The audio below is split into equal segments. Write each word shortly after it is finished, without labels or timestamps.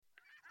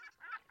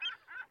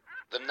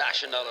The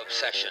National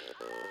Obsession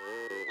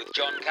with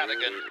John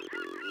Cadigan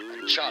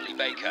and Charlie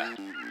Baker.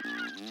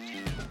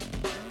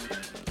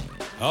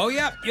 Oh,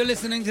 yeah, you're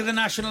listening to The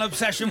National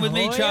Obsession with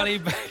me, Oh, Charlie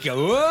Baker.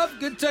 Whoop,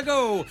 good to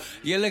go.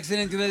 You're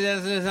listening to The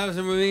National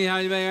Obsession with me,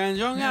 Charlie Baker, and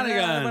John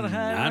Cadigan.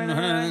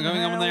 And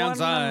coming up on the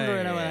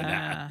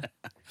outside.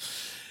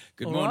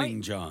 Good morning,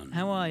 right. John.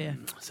 How are you?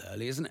 It's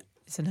early, isn't it?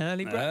 It's an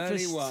early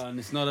breakfast. Early one.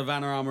 It's not a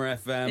Vanarama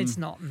FM. It's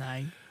not,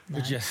 no. We're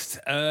just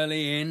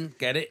early in.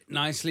 Get it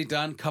nicely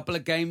done. Couple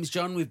of games,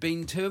 John, we've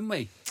been to, haven't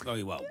we?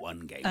 Oh, well, one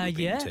game we've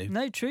been to.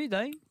 No, true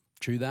though.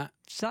 True that.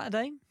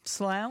 Saturday,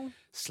 Slough.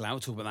 Slough,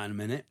 talk about that in a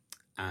minute.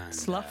 And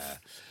Slough.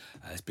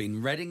 It's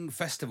been Reading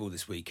Festival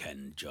this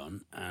weekend,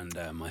 John, and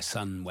my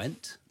son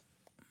went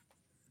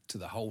to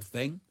the whole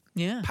thing.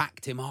 Yeah.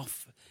 Packed him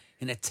off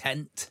in a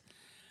tent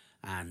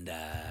and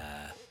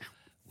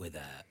with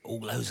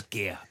all those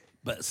gear.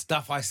 But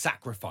stuff I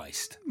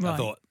sacrificed. I Right.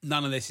 thought,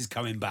 none of this is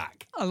coming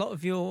back. A lot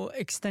of your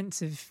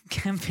extensive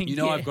camping You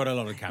know gear. I've got a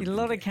lot of camping A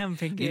lot gear. of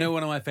camping gear. You know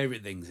one of my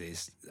favourite things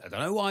is, I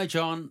don't know why,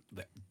 John,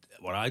 but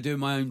what I do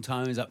in my own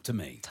time is up to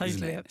me. isn't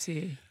Totally it? up to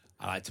you.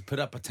 I like to put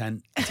up a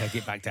tent and take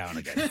it back down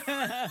again.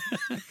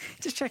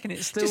 Just checking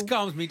it's still... Just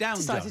calms me down,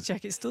 Just John. like to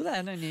check it's still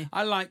there, don't you?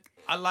 I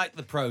like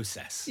the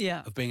process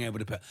Yeah. of being able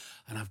to put,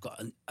 and I've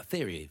got a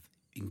theory.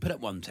 You can put up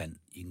one tent,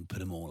 you can put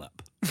them all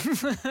up.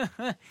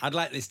 I'd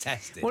like this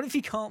tested. What if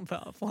you can't put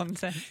up one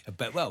tent?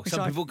 But, well, Which some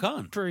I've people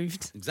can't.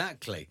 Proved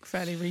Exactly.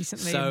 fairly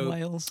recently So, in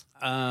Wales.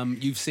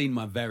 You've seen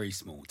my very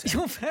small tent.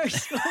 Your very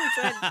small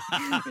tent.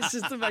 It's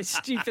just the most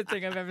stupid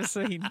thing I've ever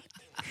seen.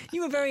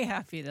 You were very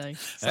happy though.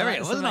 So Very,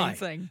 that's wasn't the main I?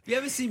 thing. Have you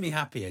ever seen me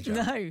happier, John?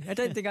 No, I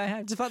don't think I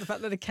have. Despite the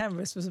fact that the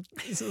canvas was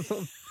sort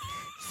of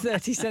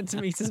 30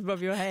 centimetres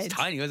above your head. It's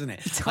tiny, wasn't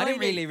it? I Tiny.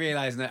 didn't really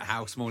realise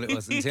how small it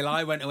was until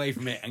I went away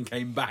from it and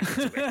came back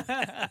to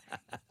it.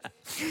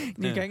 And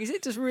you're going, is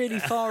it just really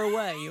far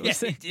away? Or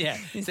is it-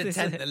 It's is a this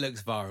tent it? that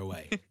looks far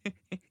away.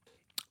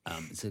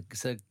 It's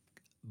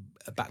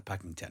a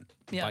backpacking tent.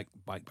 Yeah.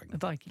 Bikepacking. A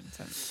biking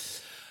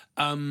tent.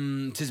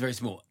 It is very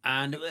small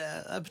and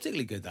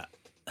particularly good that.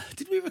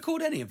 Did we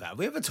record any of that? Have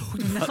we ever talked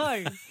about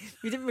No,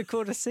 we didn't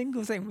record a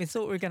single thing. We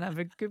thought we were going to have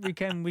a good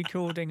weekend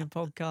recording a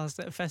podcast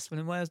at a festival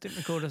in Wales. Didn't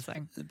record a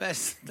thing. I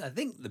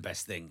think the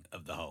best thing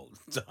of the whole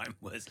time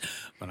was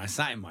when I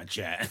sat in my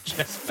chair and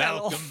just Fell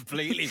fell off.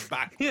 completely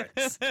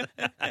backwards.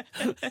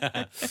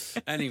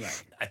 Anyway,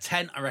 a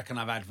tent I reckon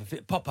I've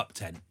had pop-up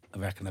tent I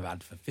reckon I've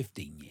had for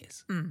 15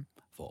 years.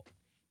 Thought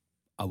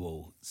I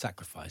will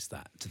sacrifice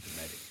that to the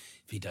lady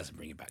if he doesn't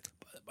bring it back.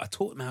 I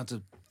taught him how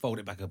to fold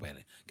it back up again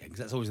because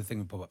that's always the thing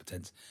with pop-up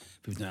tents.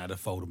 People don't know how to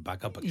fold them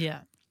back up again. Yeah.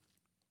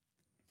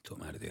 Taught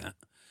him how to do that.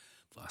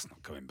 Well, that's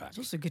not coming back. There's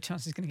also a good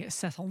chance he's going to get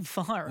set on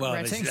fire Well,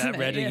 at this Reading. is isn't at it?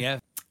 Reading,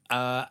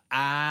 yeah.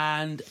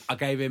 And I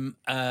gave him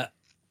a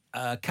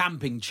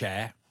camping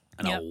chair,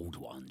 an Yep. old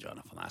one,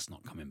 Jonathan. That's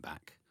not coming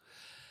back.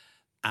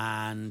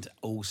 And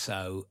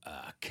also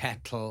a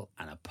kettle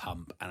and a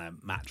pump and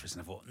a mattress.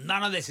 And I thought,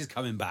 none of this is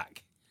coming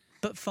back.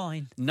 But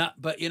fine. No,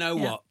 but you know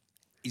Yeah. what?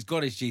 He's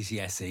got his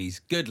GCSEs.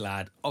 Good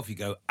lad. Off you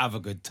go. Have a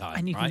good time.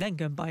 And you right? can then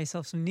go and buy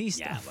yourself some new Yeah,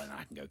 stuff. well, then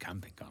I can go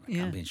camping, can't I?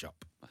 Yeah. Camping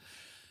shop.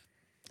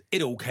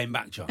 It all came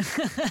back, John.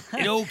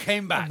 It all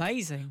came back.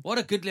 Amazing. What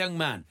a good young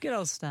man. Good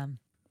old Stan.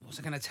 What was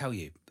I going to tell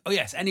you? Oh,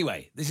 yes.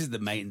 Anyway, this is the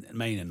my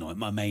main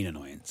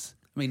annoyance.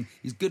 I mean,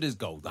 he's good as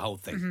gold, the whole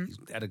thing. Mm-hmm. He's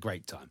had a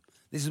great time.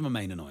 This is my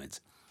main annoyance.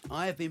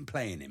 I have been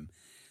playing him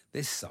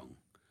this song,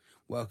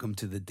 Welcome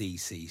to the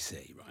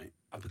DCC, right?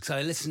 Because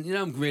I listen, you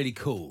know, I'm really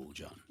cool,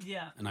 John.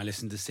 Yeah. And I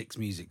listen to Six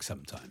Music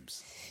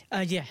sometimes.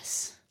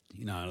 Yes.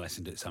 You know, I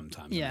listen to it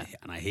sometimes. Yeah.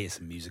 And I hear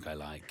some music I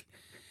like.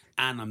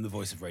 And I'm the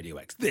voice of Radio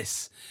X.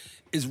 This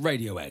is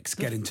Radio X.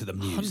 Get into the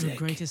 100 music.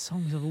 greatest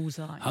songs of all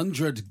time.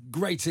 100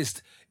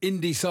 greatest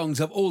indie songs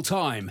of all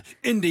time.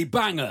 Indie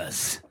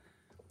bangers.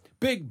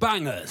 Big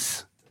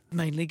bangers.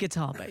 Mainly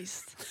guitar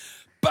based.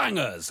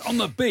 Bangers on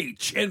the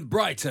beach in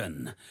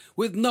Brighton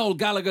with Noel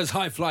Gallagher's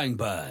High Flying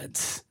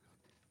Birds.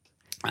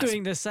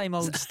 Doing the same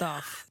old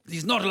stuff.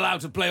 He's not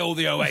allowed to play all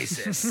the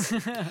Oasis.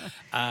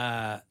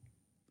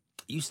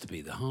 Used to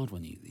be the hard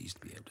one you used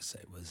to be able to say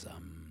was,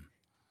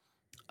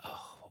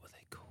 what were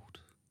they called?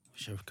 I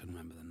wish I could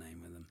remember the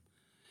name of them.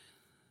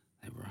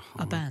 They were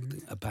a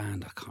band? A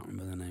band. I can't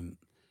remember the name.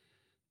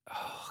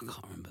 Oh, I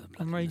can't remember the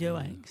bloody On Radio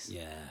name. X?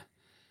 Yeah.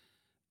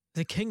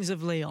 The Kings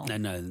of Leon.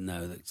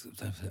 No.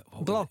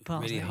 What Block was it?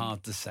 Party. Really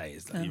hard to say.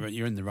 Is that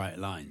you're in the right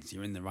lines.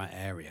 You're in the right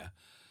area.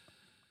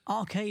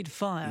 Arcade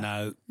Fire.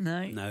 No.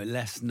 No.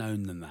 Less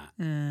known than that.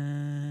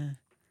 I'm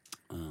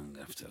gonna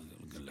have to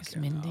look That's it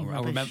up. Mindy I'll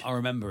rubbish. I'll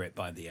remember it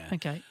by the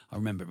Okay. I'll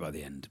remember it by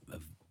the end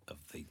of the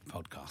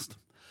podcast.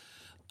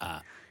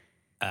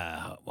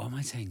 What am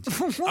I saying?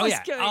 What's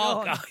going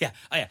on? Oh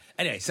yeah.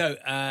 Anyway, so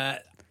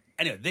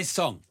this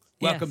song,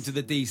 Welcome Yes. to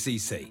the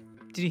DCC.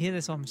 Did you hear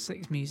this on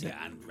Six Music?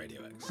 Yeah, and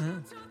Radio X.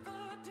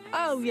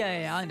 Oh,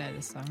 yeah, I know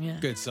this song, yeah.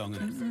 Good song,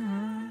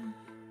 isn't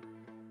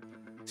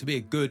it? To be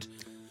a good.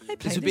 They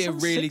play This would be a on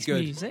really Six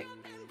good. Music.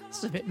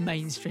 It's a bit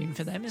mainstream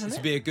for them, isn't This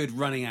it? would be a good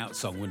running out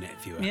song, wouldn't it?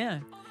 If you were. Yeah.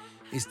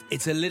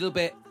 It's a little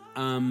bit.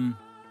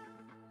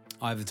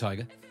 Eye of the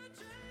Tiger.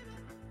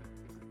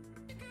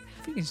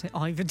 I think you say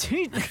Ivor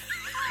Dune.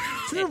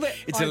 It's a little bit.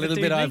 It's a little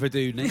bit Ivor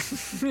Dune.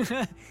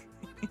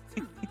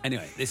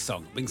 Anyway, this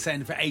song, been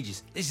saying for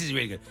ages, this is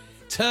really good.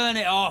 Turn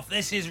it off.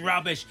 This is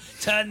rubbish.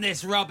 Turn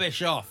this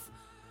rubbish off.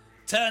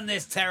 Turn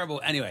this terrible.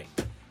 Anyway,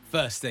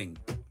 first thing,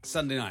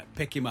 Sunday night,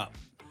 pick him up.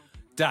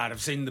 Dad,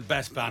 I've seen the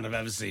best band I've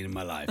ever seen in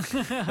my life.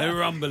 They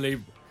were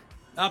unbelievable.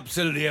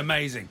 Absolutely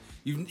amazing.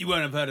 You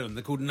won't have heard of them.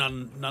 They're called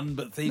None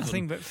But Thieves.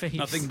 Nothing But Thieves.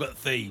 Nothing But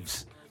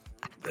Thieves.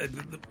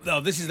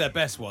 Oh, this is their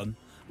best one.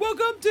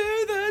 Welcome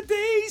to the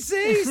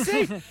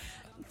DCC.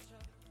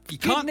 You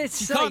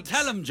can't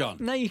tell them, John.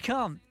 No, you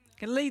can't.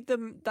 You can lead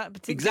them that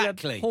particular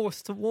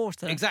horse to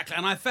water. Exactly.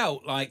 And I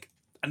felt like,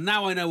 and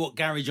now I know what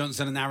Gary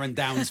Johnson and Aaron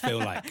Downs feel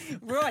like.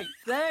 Right,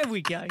 there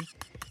we go.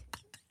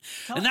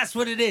 And that's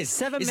what it is.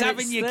 7 it's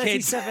minutes, having your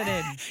kids. 37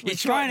 in. You're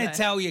trying to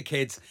tell your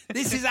kids,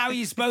 this is how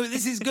you're supposed.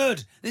 This is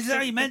good. This is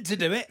how you're meant to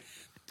do it.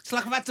 It's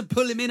like I've had to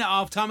pull him in at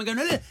half time and go,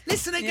 no,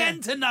 listen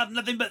again to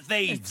Nothing But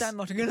Thieves. Dan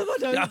Martin going, I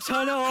don't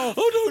turn it off.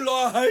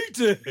 I hate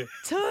it.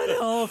 Turn it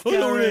off,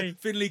 Gary.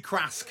 Finley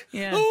Crask.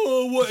 Yeah.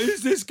 Oh, what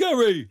is this,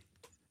 Gary?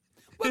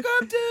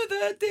 Welcome to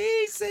the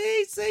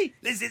DCC.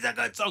 This is a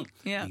good song.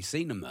 Yeah. Have you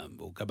seen them?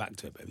 We'll go back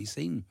to it. But have you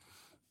seen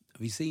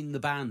the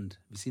band?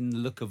 Have you seen the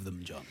look of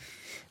them, John?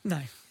 No.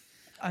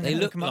 They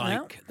look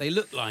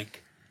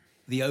like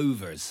the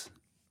Overs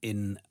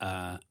in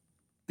the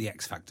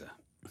X Factor.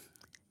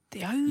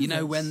 The Overs? You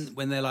know when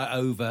they're like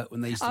over,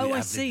 when they used to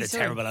have the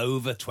terrible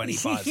over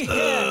 25.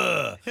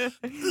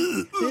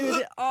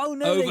 Oh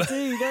no, Over.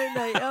 they do, don't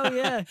they? Oh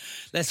yeah.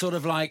 They're sort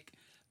of like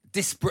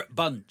disparate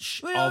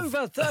bunch. We're of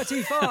over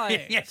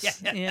 35.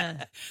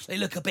 yeah. They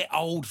look a bit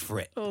old for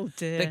it. Oh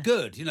dear. They're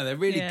good, they're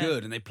really Yeah.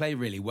 good and they play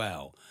really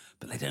well,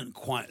 but they don't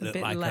quite look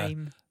bit like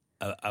lame.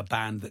 a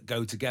band that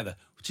go together,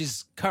 which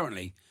is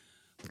currently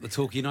what the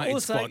Talk United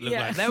Also, squad look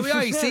yeah. like. There we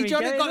are. You There see, we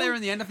John, go. it got there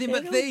in the end. Nothing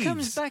but It all thieves.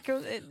 comes back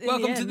in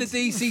Welcome to the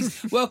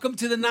DCs. Welcome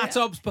to the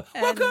Natops pod.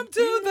 Welcome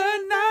to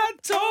the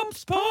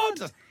Natops pod.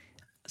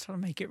 That's trying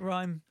to make it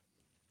rhyme.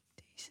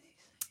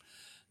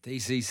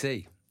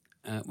 DCC.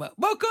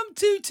 Welcome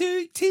to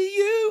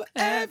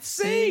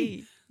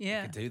TUFC.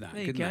 Yeah. Could do that,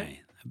 There you couldn't go.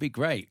 they? That'd be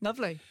great.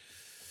 Lovely.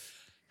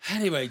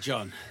 Anyway,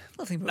 John.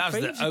 Nothing but That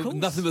was thieves, of course.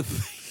 Nothing but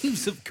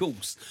thieves, of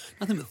course.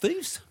 Nothing but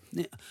thieves.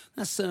 Yeah,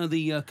 that's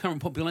the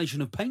current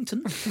population of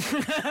Paignton.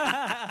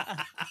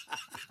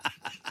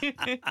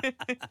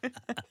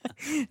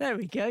 There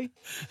we go.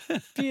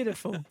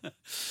 Beautiful.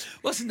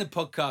 What's in the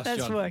podcast,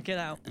 Let's John? work it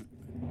out.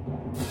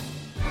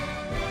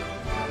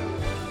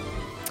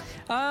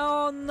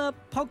 On the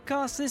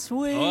podcast this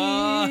week.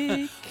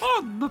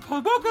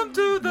 Welcome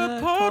to the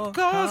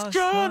podcast,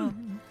 John.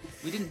 on-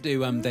 We didn't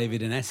do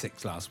David in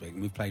Essex last week,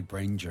 and we played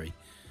Braintree.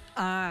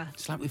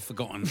 It's like we've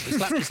forgotten.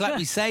 It's like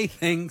we say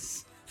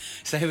things,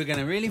 so we're going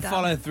to really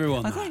follow through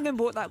on I that. can't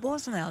remember what that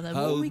was now, though.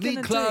 What were we Hold me going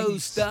to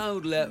close, do?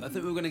 don't let. I think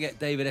we were going to get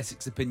David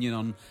Essex's opinion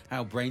on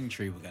how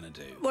Braintree we're going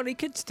to do. Well, he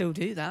could still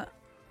do that.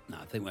 No,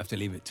 I think we have to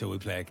leave it till we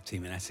play a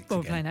team in Essex Well,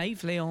 we're again. playing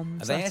Aveley on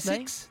Are they Saturday.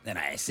 Essex? They're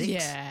not Essex.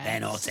 Yes. They're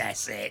not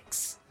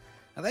Essex.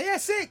 Are they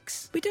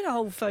Essex? We did a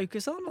whole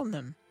focus on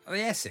them. Are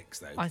they Essex,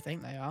 though? I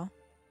think they are.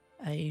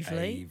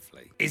 Aveley.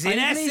 Is in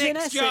Aveley's Essex, in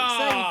Essex. John!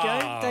 There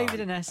you go. David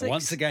in Essex.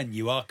 Once again,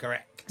 you are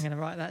correct. I'm going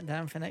to write that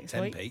down for next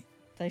week. Tempe.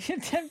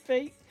 David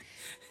Tempe.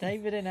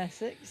 David in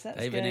Essex. That's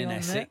David going in on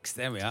Essex.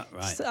 There we are.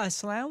 Right.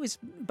 Slough is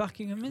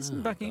Buckingham, isn't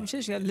Oh, Buckinghamshire?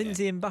 You got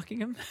Lindsay in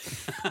Buckingham.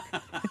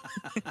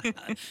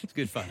 It's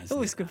good fun, isn't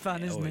Always it? good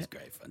fun, isn't always it?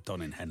 great fun.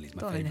 Don in Henley's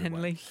my Don in favourite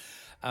Henley.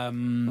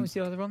 one. What was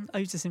the other one?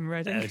 Otis in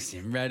Reading. Otis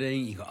in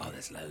Reading. You got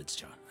there's loads,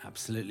 John.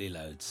 Absolutely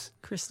loads.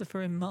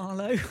 Christopher in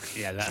Marlow.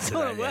 Yeah, that's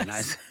all it. it Yeah, was.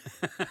 nice.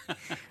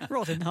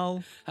 Rod in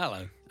Hull.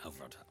 Hello,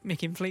 Rod.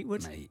 Mick in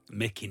Fleetwood. Mate,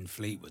 Mick in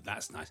Fleetwood.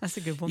 That's nice. That's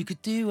a good one. You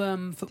could do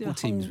football a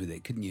teams whole- with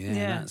it, couldn't you?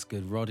 Yeah. That's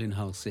good. Rod in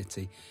Hull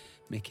City,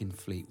 Mick in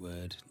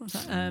Fleetwood. What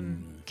was that?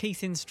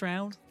 Keith in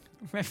Stroud.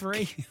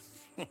 Referee.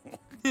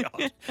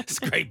 God,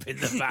 scraping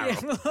the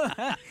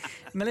barrel.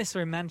 Melissa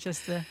in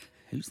Manchester.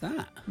 Who's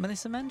that?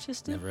 Melissa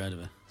Manchester? Never heard of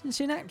her. Isn't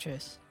she an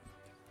actress?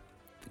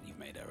 I think you've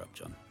made her up,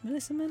 John.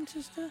 Melissa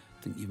Manchester?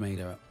 I think you've made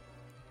her up.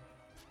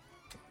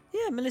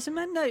 Yeah, Melissa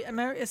No,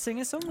 America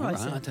singer-songwriter. All right,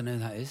 I don't know who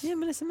that is. Yeah,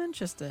 Melissa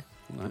Manchester.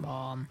 All right. Come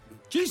on.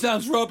 She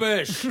sounds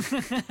rubbish.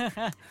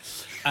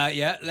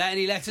 Yeah,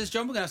 any letters,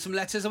 John? We're going to have some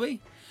letters, are we?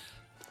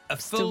 I'm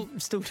Still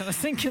trying to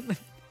think of them.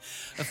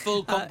 a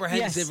full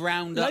comprehensive Yes.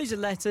 roundup. Loads of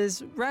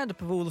letters,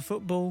 roundup of all the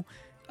football.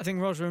 I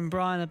think Roger and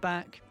Brian are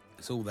back.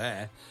 It's all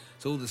there.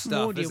 It's all the More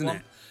stuff, do you isn't want?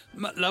 it?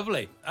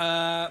 Lovely.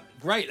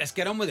 Great. Let's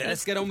get on with it.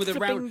 Let's get on with the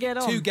flipping round. get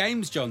on. 2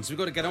 games, John. So we've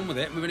got to get on with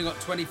it. We've only got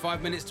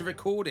 25 minutes to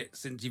record it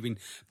since you've been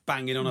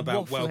banging on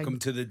about Waffling. welcome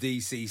to the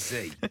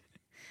DCC.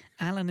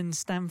 Alan and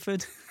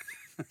Stamford.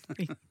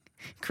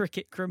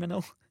 Cricket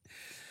criminal.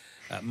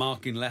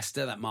 Mark in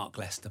Leicester. That Mark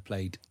Leicester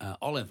played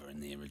Oliver in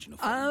the original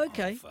film. Oh,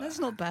 okay. of, That's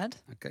not bad.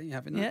 Okay, you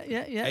having that?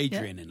 Yeah.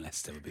 Adrian in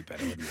Leicester would be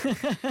better, wouldn't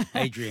it?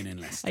 Adrian in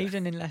Leicester.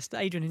 Adrian in Leicester.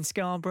 Adrian in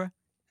Scarborough.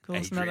 Of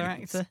course, Adrian another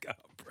in actor.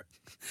 Scarborough.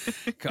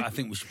 I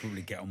think we should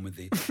probably get on with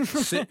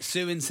the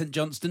Sue in St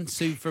Johnston.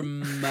 Sue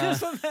from no,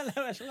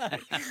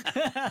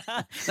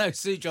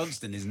 Sue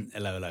Johnston isn't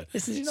hello.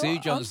 Sue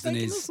Johnston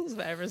is all sorts of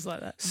errors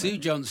like that. Sue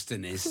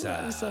Johnston is.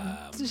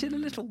 Is she the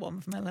little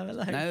one from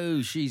Hello?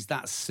 No, she's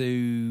that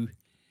Sue.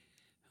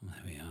 Oh,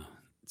 there we are.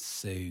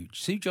 Sue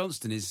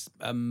Johnston is.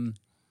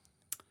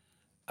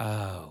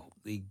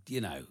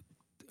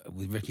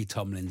 With Ricky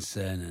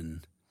Tomlinson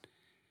and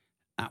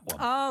that one.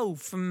 Oh,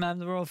 from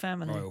the Royal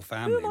Family. Royal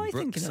Family. Who am I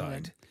thinking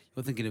Brookside. of?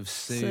 You're thinking of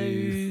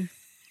Sue.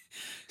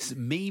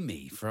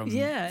 Mimi from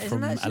Yeah, from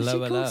isn't that Hello she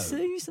Hello. called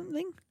Sue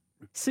something?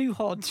 Sue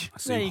Hodge.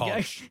 Sue there you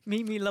Hodge. go.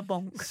 Mimi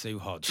LeBonc. Sue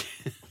Hodge.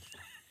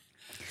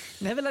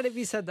 Never let it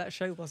be said that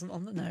show wasn't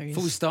on the nose.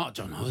 Before we start,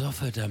 John, I was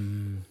offered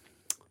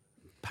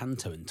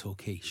panto in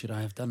Torquay. Should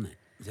I have done it?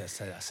 I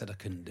said I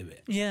couldn't do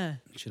it. Yeah.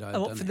 Should I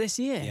have What, done for it? this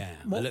year? Yeah.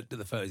 I What? looked at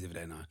the photos the other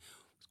day and I was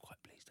quite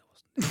pleased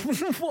I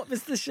wasn't. What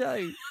was the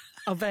show?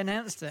 Oh, they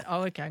announced it.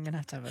 Oh, okay. I'm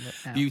going to have a look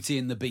now. Beauty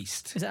and the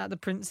Beast Is it at the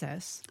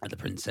Princess? at the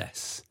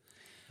Princess.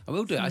 I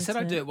will do it. I said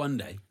I'd do it one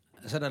day.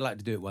 I said I'd like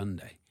to do it one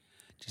day.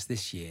 Just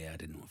this year, I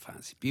didn't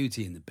fancy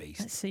Beauty and the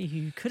Beast. Let's see who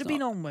you could have It's been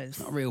not- on with. It's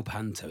not a real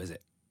panto, is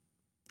it?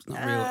 It's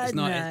not real. It's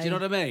not. No. Do you know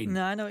what I mean?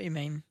 No, I know what you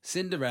mean.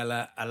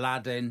 Cinderella,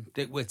 Aladdin,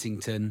 Dick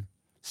Whittington,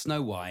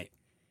 Snow White,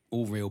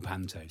 all real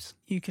pantos.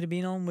 You could have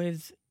been on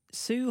with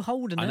Sue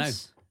Holderness. I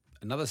know.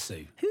 Another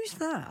Sue. Who's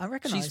that? I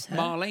recognise She's her.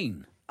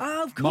 Marlene.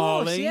 Oh, of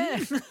course, Marlene. yeah.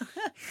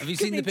 Have you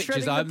seen the be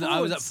pictures? treading the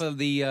I was up boards. for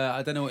the.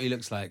 I don't know what he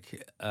looks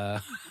like.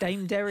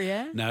 Dame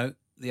Derriere, No,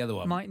 the other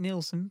one. Mike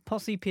Nielsen,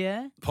 Posse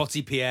Pierre.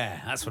 Potty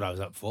Pierre. That's what I was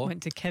up for.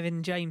 Went to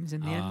Kevin James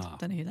in the end. Ah.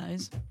 Don't know who that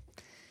is.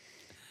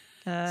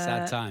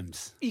 Sad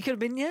times. You could have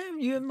been, yeah,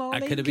 you and Marlene.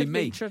 That could have been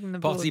me. treading the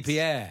Potty boards.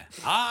 Pierre.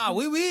 Ah,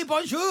 oui, oui,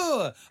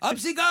 bonjour.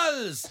 Upsy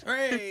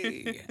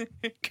Hooray.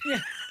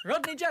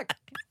 Rodney Jack.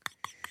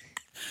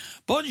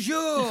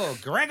 Bonjour,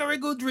 Gregory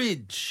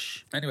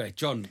Goodridge. Anyway,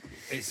 John,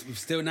 we've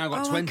still now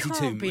got 22. I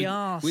can't be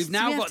arsed. We've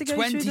now Do we got have to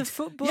 20. go through the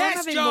football. Yes, I'm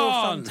having John.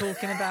 more fun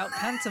talking about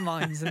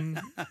pantomimes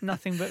and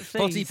nothing but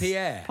things. Potty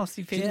Pierre. Posse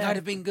Do you think Pierre. I'd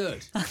have been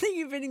good? I think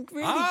you've been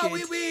really Ah, good.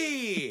 oui,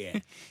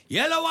 oui.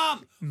 Yellow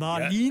arm.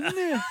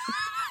 Marlene.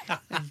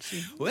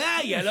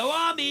 Well, Yellow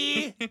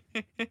Army.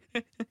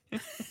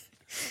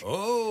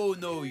 Oh,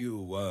 no, you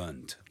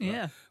weren't.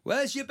 Yeah.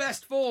 Where's your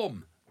best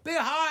form?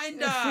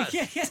 Behind us.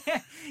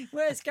 Yeah.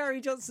 Where's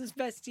Gary Johnson's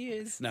best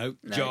years? No,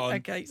 No, John.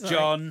 okay, sorry.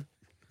 John,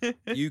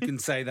 you can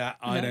say that.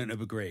 I No. don't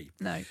agree.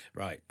 No.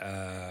 Right.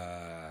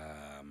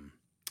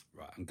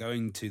 I'm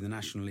going to the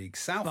National League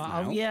South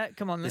now. Oh, yeah,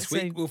 come on, let's This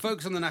week, see. we'll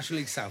focus on the National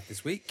League South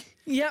this week.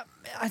 Yep,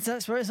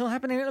 that's where it's all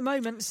happening at the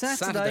moment.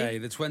 Saturday,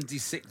 the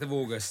 26th of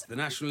August, the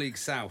National League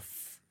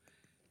South.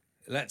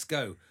 Let's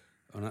go.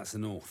 Oh, that's the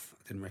North.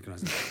 I didn't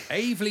recognise that.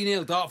 Aveley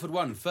 0, Dartford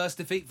 1. First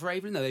defeat for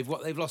Aveley? No,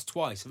 they've lost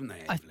twice, haven't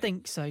they? I Aveley?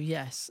 think so,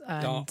 yes.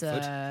 And,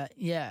 Dartford.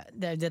 yeah,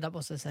 that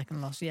was their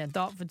second loss. Yeah,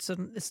 Dartford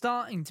they're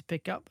starting to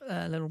pick up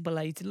a little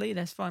belatedly.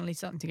 They're finally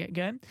starting to get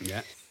going.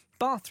 Yeah.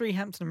 Bath 3,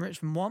 Hampton and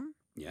Richmond 1.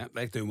 Yeah,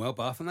 they're doing well,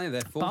 Bath, aren't they?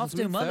 They're fourth. Bath or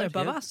doing well, third,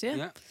 they're above us,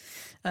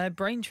 yeah.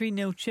 Braintree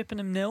 0,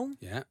 Chippenham 0.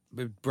 Yeah,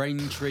 with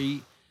Braintree.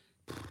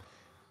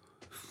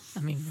 I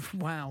mean,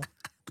 wow.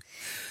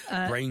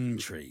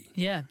 Braintree.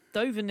 Yeah,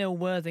 Dover 0,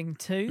 Worthing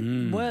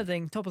 2.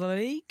 Worthing, top of the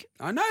league.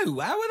 I know.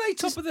 How are they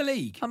top of the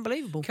league?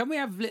 Unbelievable. Can we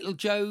have little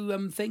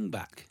Joe thing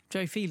back?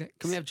 Joe Felix.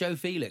 Can we have Joe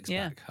Felix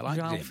Yeah, back? I like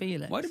João him.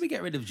 Felix. Why did we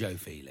get rid of Joe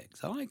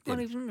Felix? I liked Well, him.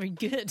 he wasn't very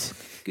good.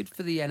 Good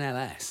for the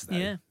NLS, though.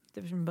 Yeah,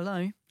 division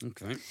below.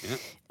 Okay, yeah.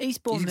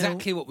 Eastbourne He's 0.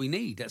 exactly what we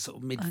need. That sort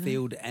of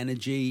midfield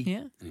energy.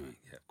 Yeah. Anyway,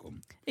 yeah, go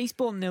on.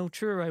 Eastbourne 0,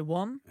 Truro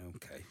 1.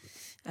 Okay.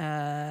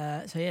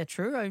 So yeah,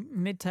 Truro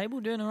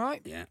mid-table doing all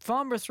right. Yeah.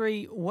 Farnborough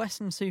 3,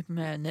 Western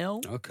Supermare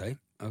 0. Okay.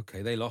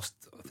 They lost,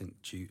 I think,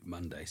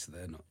 Monday, so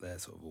they're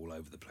sort of all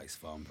over the place,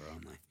 Farnborough,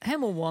 aren't they?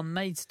 Hemel 1,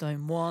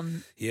 Maidstone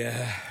 1.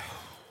 Yeah.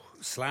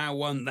 Slough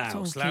won now.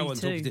 Torquay Slough won.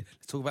 too.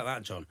 Let's talk about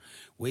that, John.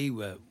 We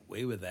were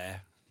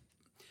there.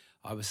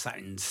 I was sat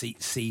in seat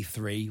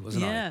C3,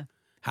 wasn't I? Yeah.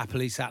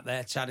 Happily sat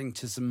there chatting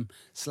to some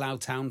Slough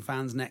Town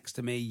fans next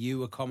to me. You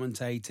were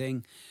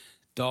commentating.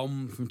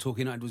 Dom from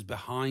Talking United was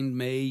behind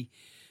me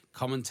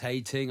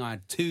commentating. I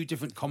had two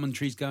different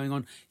commentaries going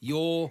on.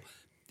 Your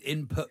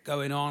input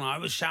going on. I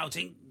was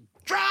shouting,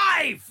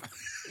 "Drive!"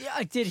 Yeah,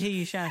 I did hear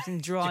you shouting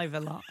drive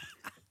a lot.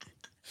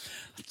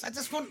 I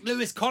just want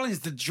Lewis Collins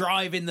to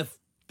drive in the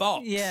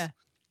box. Yeah.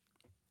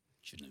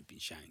 Shouldn't have been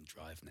shouting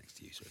drive next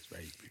to you, so it's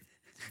very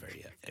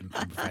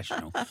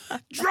unprofessional.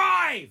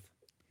 Drive!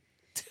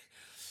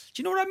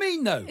 Do you know what I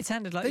mean, though? It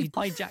sounded like you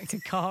hijacked a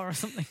car or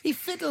something. He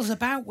fiddles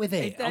about with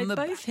it.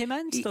 Both him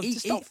and stuff. Just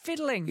stop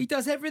fiddling. He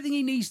does everything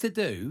he needs to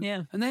do.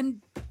 Yeah. And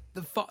then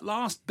the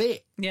last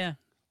bit. Yeah.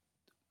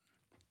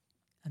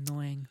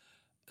 Annoying.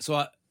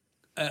 So,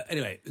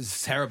 anyway, it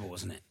was terrible,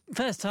 wasn't it?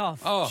 First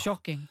half. Oh.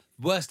 Shocking.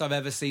 Worst I've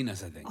ever seen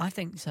us, I think. I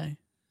think so.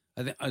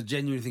 I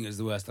genuinely think it was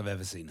the worst I've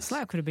ever seen us.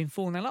 Slough could have been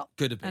 4-0 up.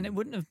 Could have been. And it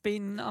wouldn't have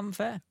been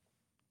unfair.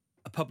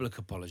 A public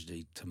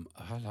apology to...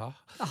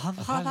 Public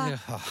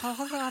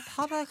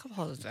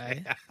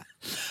apology.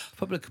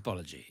 public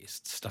apology is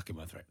stuck in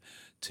my throat.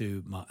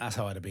 That's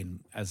how I'd have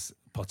been as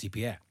Potty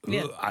Pierre.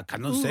 Yeah. Ooh, I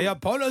cannot say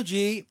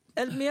apology.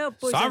 Help me out,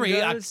 boys Sorry,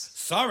 and I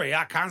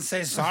girls. can't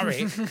say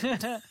sorry.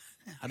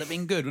 I'd have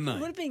been good, wouldn't I?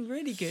 Would have been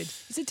really good.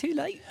 Is it too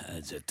late?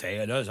 It's a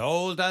tale as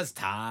old as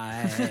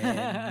time.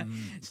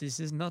 This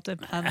is not a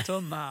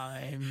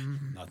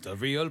pantomime. Not a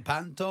real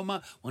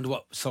pantomime. Wonder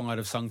what song I'd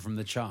have sung from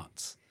the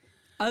charts.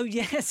 Oh,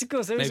 yes, of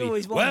course. There was Maybe.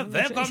 always one. Well,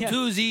 welcome Yeah.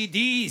 to the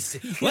D's.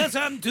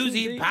 Welcome to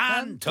the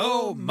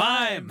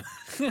pantomime.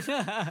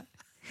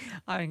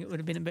 I think it would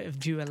have been a bit of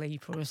Dua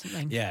Lipa or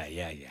something. Yeah.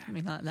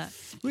 Something like that.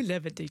 We're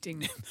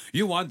levitating.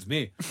 You want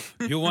me,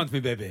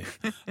 baby.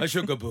 A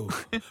sugar boo,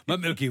 my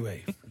Milky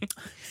Way.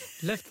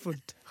 Left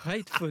foot,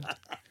 right foot.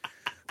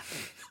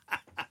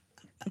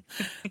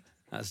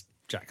 That's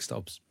Jack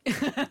Stobbs.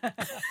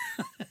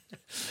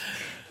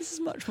 This is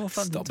much more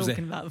fun Stops than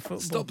talking it. about football.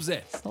 Stops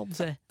it.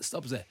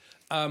 Stops there.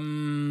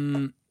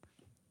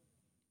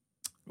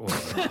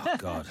 Oh,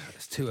 God.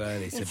 It's too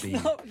early to It's be.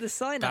 not, the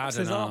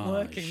synapses aren't badinage.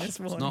 working this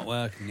morning. It's not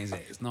working, is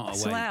it? It's not awake.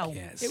 Slough.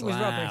 Yeah, it's It was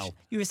slough. rubbish.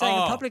 You were saying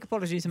a public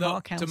apology to no,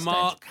 Mark Halstead. To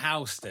Mark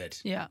Halstead,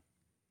 Yeah,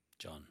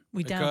 John.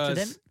 we doubted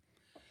him. Because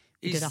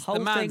He did a the whole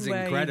man's thing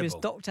where incredible. he was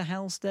Dr.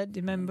 Halstead, do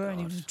you remember? And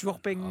he was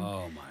dropping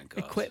Oh, my God.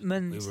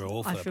 equipment. We were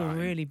awful I feel about him.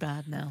 really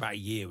bad now. About a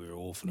year we were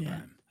awful Yeah. about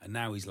him. And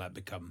now he's like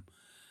become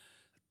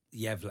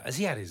Yevla. Has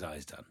he had his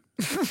eyes done?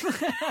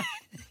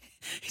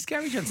 Is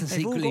Gary Johnson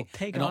They've all secretly got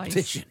pig an eyes.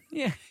 optician?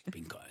 Yeah,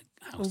 Been got,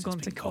 all gone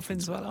to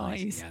Coffinswell eyes.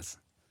 He has.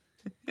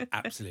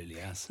 Absolutely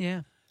has.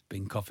 yeah.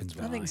 Been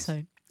Coffinswell I think eyes.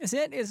 so.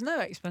 There's no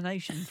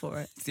explanation for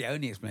it. It's the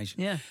only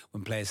explanation. Yeah.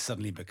 When players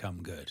suddenly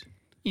become good.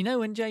 You know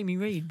when Jamie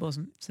Reid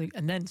wasn't, so,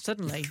 and then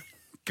suddenly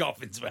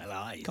Coffinswell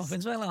eyes.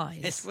 Coffinswell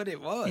eyes. That's what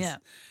it was. Yeah.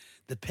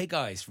 The pig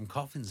eyes from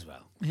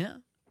Coffinswell. Yeah.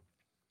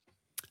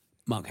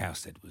 Mark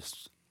Halstead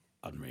was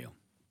unreal.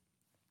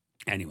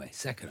 Anyway,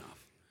 second half.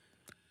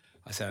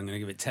 I said I'm going to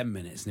give it 10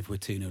 minutes, and if we're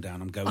 2-0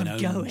 down, I'm going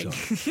I'm home, going. John.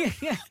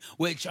 Yeah.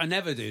 Which I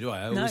never do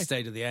I? I always No.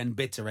 stay to the end,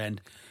 bitter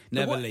end,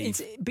 never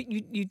leave. But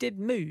you did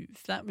move.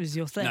 That was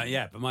your thing. No,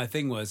 yeah, but my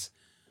thing was,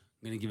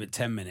 I'm going to give it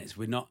 10 minutes.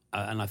 We're not,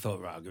 and I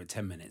thought, right, I'll give it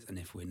 10 minutes, and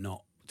if we're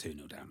not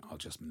 2-0 down, I'll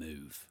just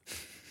move.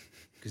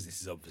 Because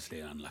this is obviously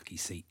an unlucky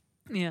seat.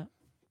 Yeah.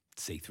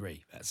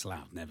 C3, that's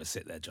loud. Never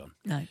sit there, John.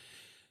 No.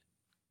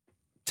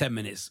 10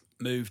 minutes,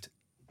 moved,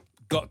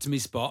 got to me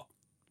spot.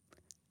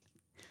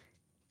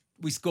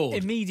 We scored.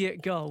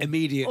 Immediate goal.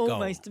 Immediate goal.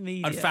 Almost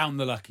immediate. I found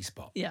the lucky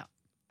spot. Yeah.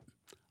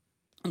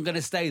 I'm going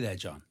to stay there,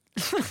 John.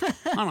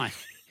 Aren't I?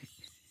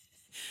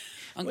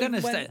 I'm going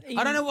to When stay. even-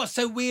 I don't know what's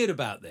so weird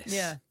about this.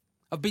 Yeah.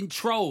 I've been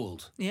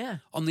trolled Yeah.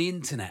 on the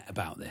internet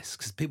about this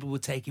because people were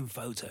taking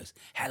photos.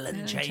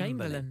 Helen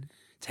Chamberlain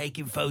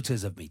taking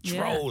photos of me,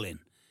 Yeah. trolling.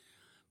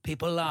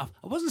 People laugh.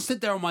 I wasn't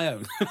stood there on my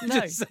own.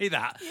 No. Just say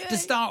that Yeah, to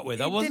start with.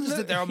 I it wasn't did stood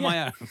look- there on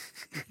my own.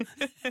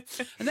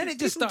 And then it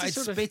just People started just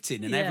sort of-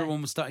 spitting, and yeah.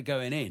 everyone started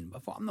going in. I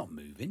thought, I'm not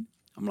moving.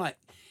 I'm like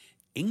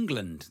an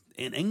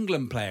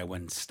England player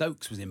when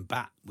Stokes was in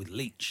bat with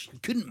Leach. You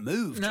couldn't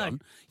move, No. John.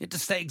 You had to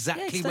stay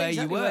exactly, stay where,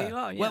 exactly you were. where you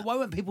are, yeah. Why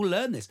won't people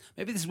learn this?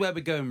 Maybe this is where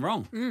we're going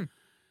wrong.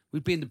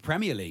 We'd be in the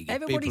Premier League if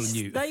Everybody people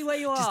knew. stay where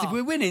you Just if are.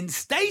 we're winning,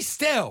 stay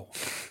still.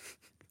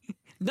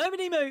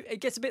 Nobody move. It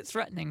gets a bit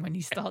threatening when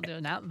you start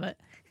doing that, but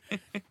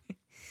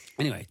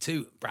Anyway,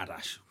 Brad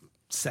Ash.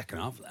 Second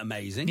half,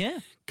 amazing. Yeah.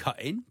 Cut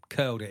in,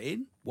 curled it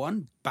in,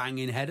 one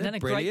banging header, then a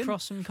brilliant. great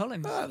cross from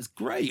Collins. Oh, it was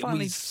great. And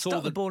Finally we saw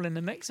stuck the the ball in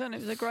the mixer, and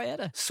it was a great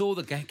header. saw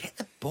the game. Get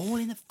the ball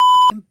in the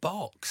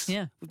box.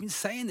 Yeah. We've been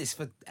saying this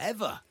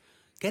forever.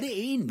 Get it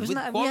in Wasn't with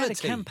that quality. we had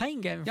a campaign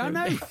going? Yeah, I for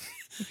know. it?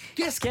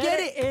 Just Get get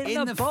it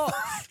in the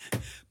box.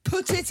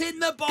 Put it in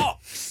the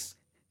box.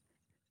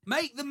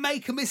 Make them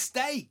make a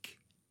mistake.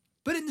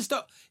 Put it in the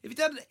stock. If it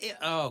doesn't,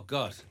 oh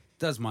God,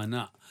 does my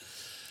nut.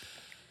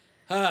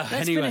 Let's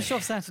Anyway. finish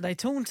off Saturday.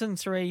 Taunton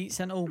 3,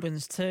 St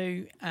Albans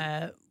 2,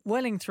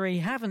 Welling 3,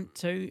 Havant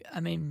 2.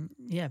 I mean,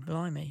 yeah,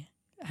 blimey,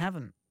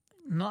 Havant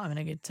not having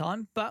a good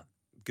time, but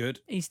Good.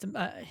 Easter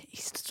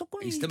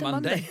Easter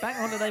Monday. Bank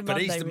holiday But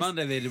Monday. Easter was-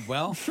 Monday they did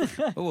well.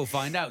 But we'll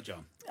find out,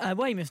 John.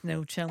 Weymouth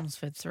 0,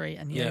 Chelmsford 3,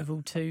 and Yeah.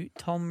 Yeovil 2,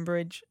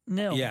 Tonbridge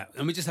 0. Yeah,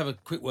 and we just have a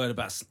quick word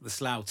about the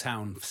Slough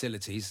Town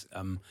facilities.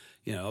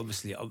 You know,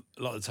 obviously, a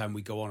lot of the time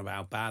we go on about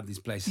how bad these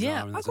places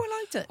Yeah, are. and I quite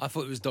liked it. I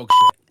thought it was dog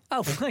shit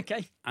Oh,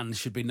 okay. and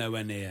should be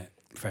nowhere near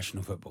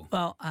professional football.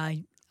 Well,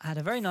 I had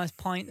a very nice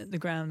pint at the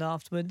ground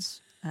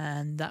afterwards,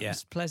 and that Yeah.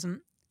 was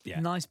pleasant. Yeah.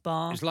 Nice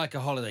bar. It's like a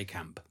holiday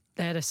camp.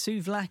 They had a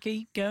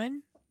souvlaki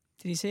going.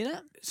 Did you see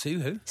that? Sue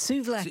who?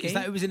 Souvlaki. Is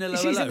that who was in Hello,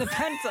 She's Hello? in the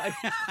panto.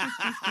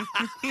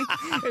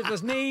 It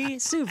was me,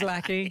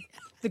 Souvlaki,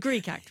 the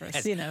Greek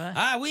actress, you know.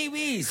 Ah,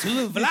 oui,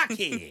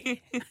 souvlaki.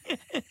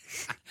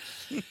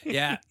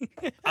 Yeah,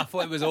 I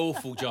thought it was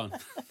awful, John.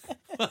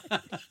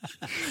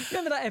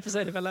 Remember that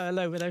episode of Hello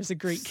Hello where there was a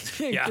Greek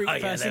Yeah, Greek yeah,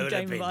 person there would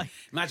have came been. by?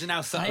 Imagine how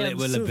I subtle am it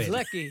will have been.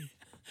 Souvlaki.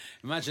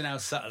 Imagine how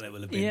subtle it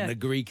will have been. Yeah. The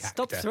Greek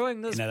actor. Stop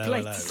throwing those in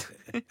Hello, plates.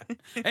 Hello.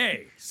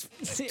 Hey.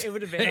 It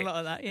would have been a lot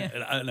of that, yeah.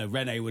 I don't know.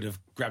 Rene would have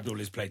grabbed all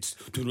his plates.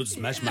 Do not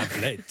smash my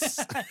plates.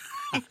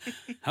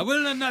 I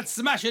will not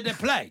smash the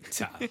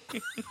plate.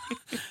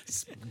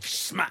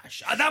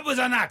 Smash. That was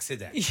an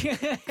accident.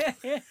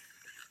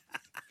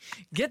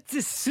 Get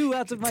this Sue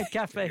out of my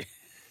cafe.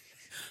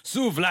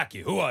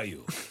 Souvlaki, who are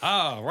you?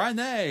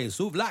 Rene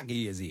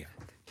Souvlaki is here.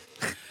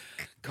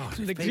 God,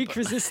 The Greek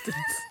resistance.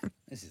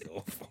 This is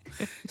awful.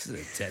 This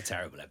is a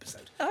terrible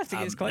episode. I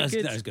think it's quite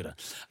good. That was good.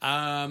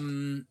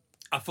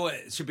 I thought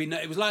it should be.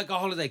 It was like a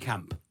holiday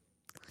camp.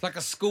 It's like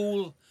a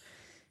school.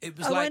 It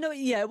was I know.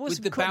 Yeah, it was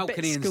with the quite a bit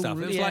balcony and school, stuff.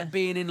 It was yeah. like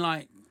being in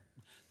like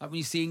when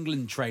you see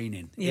England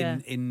training Yeah.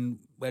 in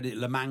where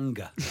La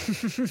Manga.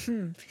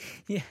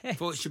 Yeah, I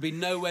thought it should be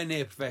nowhere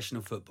near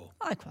professional football.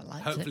 I quite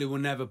liked Hopefully, it. we'll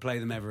never play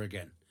them ever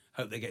again.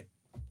 Hope they get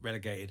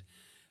relegated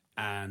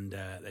and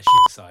their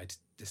shit side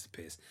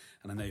disappears.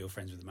 And I know you're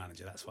friends with the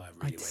manager. That's why I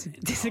really went in.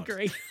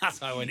 disagree. Hard.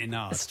 That's why I went in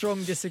hard. A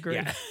strong disagree.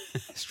 Yeah,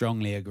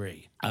 strongly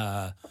agree. Is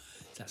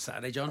that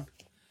Saturday, John?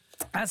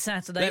 That's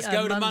Saturday. Let's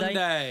go to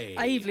Monday.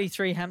 Monday. Aveley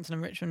 3, Hampton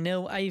and Richmond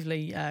 0.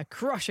 Aveley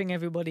crushing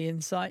everybody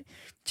in sight.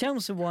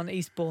 Chelmsford 1,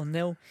 Eastbourne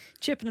 0.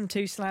 Chippenham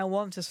 2, Slough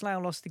 1. So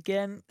Slough lost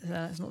again.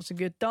 That's not so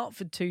good.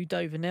 Dartford 2,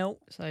 Dover 0.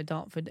 So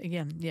Dartford,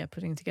 again,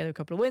 putting together a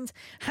couple of wins.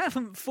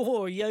 Havant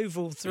 4,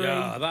 Yeovil 3.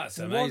 Yeah, that's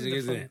amazing, Wonderful.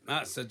 isn't it?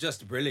 That's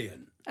just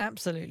brilliant.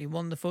 Absolutely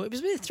wonderful. It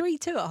was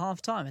 3-2 at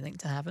half time, I think,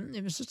 to Havant.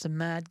 It was just a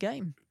mad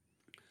game.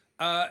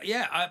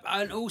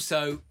 And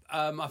also,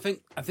 I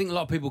think a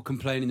lot of people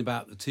complaining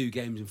about the 2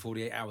 games in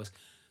 48 hours.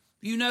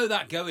 You know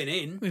that going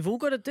in. We've all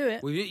got to do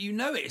it. You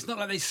know it. It's not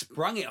like they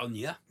sprung it on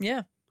you.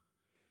 Yeah.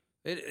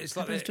 It's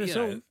like Happens they, to us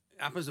all.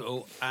 happens to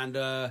all. And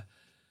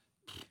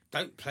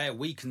don't play a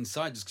weakened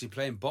side just because you're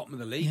playing bottom of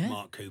the league, Yeah.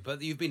 Mark Cooper.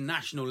 You've been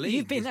National League.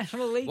 You've been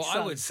National League What side.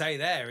 I would say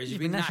there is you've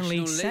been National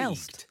National League League.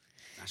 South.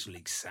 National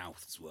League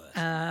South's worse.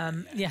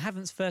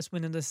 Havant's first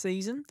win of the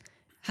season.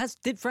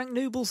 Did Frank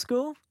Nouble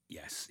score?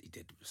 Yes, he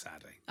did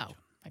Saturday. Oh,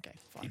 okay,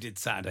 fine. He did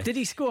Saturday. Did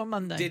he score on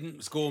Monday?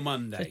 Didn't score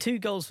Monday. So 2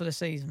 goals for the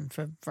season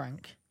for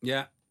Frank.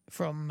 Yeah.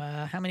 From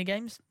how many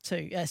games?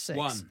 2. 6.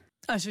 1.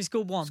 Oh, so he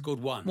scored 1.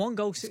 Scored 1. 1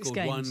 goal, 6 Scored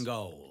games. 1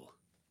 goal.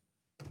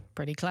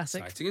 Pretty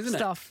classic Exciting, isn't it?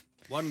 stuff.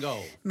 1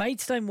 goal.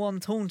 Maidstone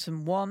 1,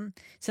 Taunton 1.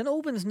 St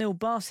Albans 0,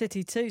 Bar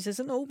City 2. So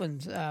St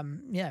Albans,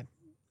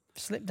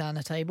 slipped down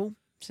the table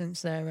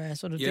since their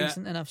sort of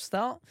decent enough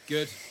start.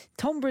 Good.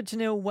 Tonbridge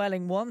 0,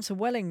 Welling 1. So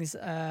Welling's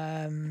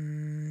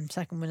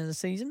second win of the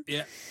season.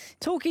 Yeah.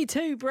 Torquay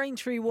 2,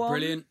 Braintree 1.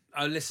 Brilliant.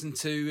 I listened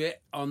to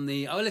it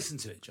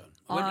John.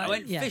 I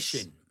went yes.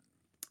 fishing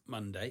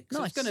Monday. 'Cause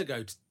I was Nice. going to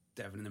go to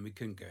Devon and then we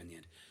couldn't go in the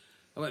end.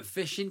 I went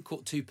fishing,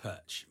 caught 2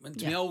 perch. Went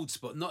to Yeah. my old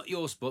spot, not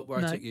your spot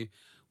where No. I took you.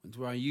 Went to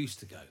where I used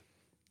to go.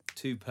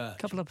 2 perch.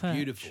 Couple of perch.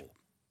 Beautiful.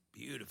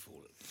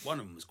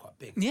 One of them was quite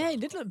big. Yeah, it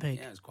did look big.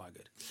 Yeah, it was quite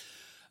good.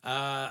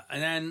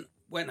 And then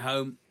went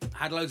home,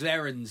 had loads of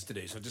errands to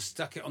do, so I just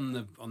stuck it on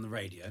the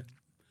radio.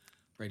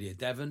 Radio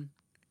Devon,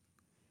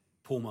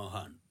 Paul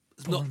Mulhern.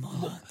 It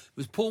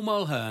was Paul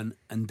Mulhern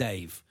and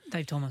Dave,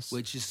 Thomas.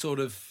 which is sort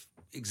of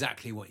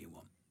exactly what you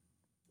want.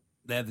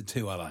 They're the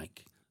 2 I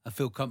like. I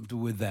feel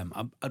comfortable with them.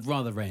 I'd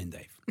rather Ray and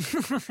Dave.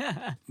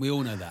 We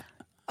all know that.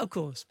 Of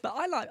course. But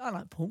I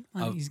like Paul.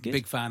 I think he's good.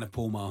 Big fan of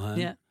Paul Mulhern.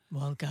 Yeah.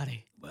 Well,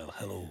 Gary. Well,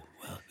 hello.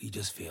 Well, you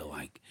just feel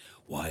like,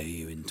 why are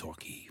you in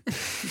Turkey?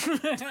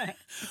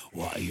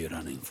 What are you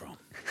running from?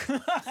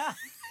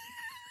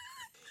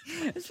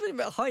 It's really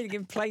about hiding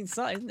in plain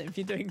sight, isn't it, if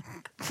you're doing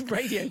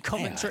radio Yeah, I'll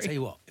commentary? tell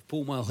you what, if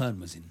Paul Mulhern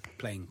was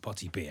playing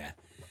Potty Beer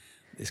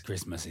this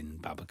Christmas in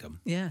Babbacombe.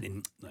 Yeah.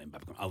 Not in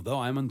Babbacombe. Although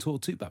I'm on tour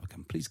to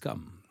Babbacombe. Please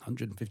come.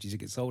 150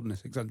 tickets sold in a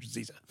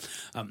 600-seater.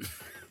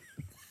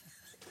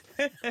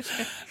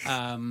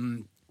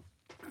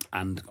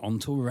 And on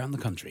tour around the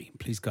country.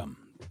 Please come.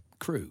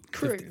 Crew.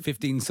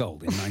 15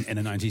 sold in a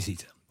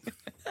 90-seater.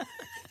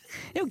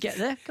 He'll get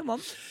there. Come on.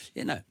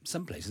 You know,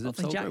 some places have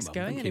Hopefully sold Jack's very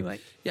well. going Thank you. anyway.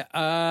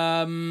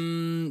 Yeah.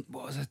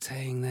 What was I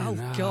saying then? Oh,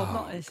 God,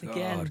 not this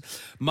again.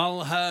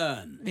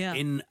 Mulhern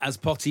Yeah. as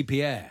Potty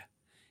Pierre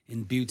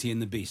in Beauty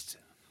and the Beast.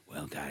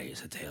 Well, Gary,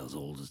 it's a tale as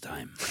old as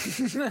time.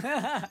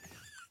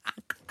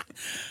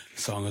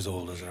 Song as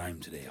old as rhyme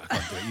today. I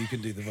can't do it. You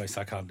can do the voice.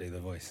 I can't do the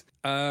voice.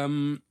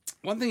 One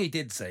thing he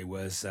did say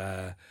was,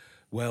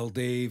 well,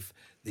 Dave,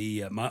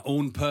 my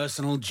own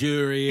personal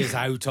jury is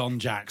out on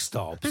Jack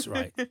Stobbs,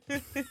 right?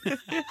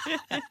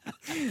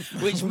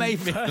 Which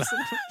made me laugh.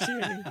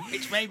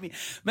 Which made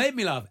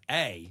me laugh.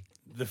 A,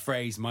 the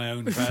phrase "my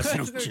own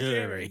personal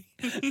jury."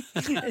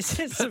 It's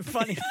just a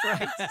funny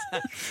phrase.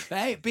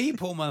 Hey, B.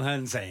 Paul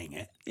Mulhern saying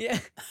it, Yeah.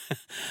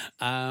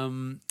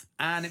 and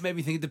it made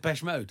me think of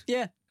Depeche Mode.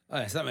 Yeah. Oh,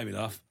 yes, that made me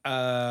laugh.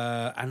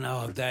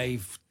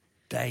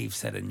 Dave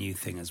said a new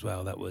thing as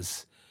well. That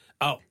was,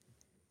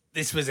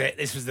 this was it.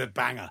 This was the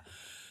banger.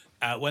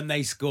 When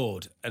they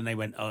scored and they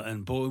went,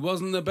 and boy,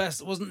 wasn't the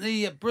best, wasn't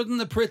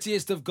the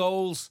prettiest of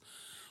goals,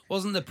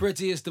 But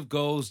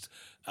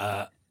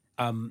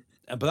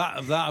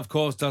that of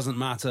course doesn't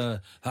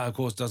matter. That of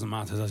course doesn't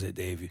matter, does it,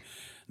 Dave?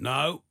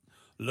 No.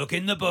 Look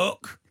in the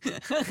book.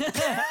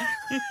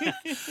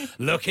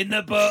 Look in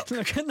the book.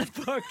 Look in the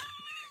book.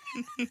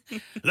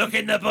 Look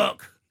in the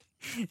book.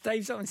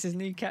 Dave Thomas's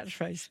new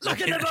catchphrase. Look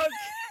in the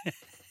book.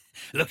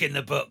 Look in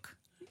the book.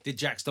 Did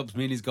Jack Stobbs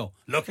mean his goal?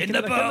 Look in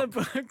the Look book. in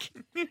the book.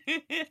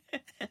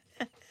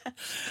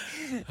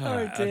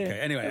 Oh, dear. Okay.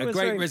 Anyway, It a was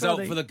great very result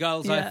funny. for the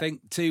girls, I Yeah.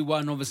 think.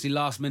 2-1, obviously,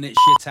 last minute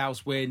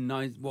shithouse win.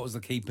 Nice. What was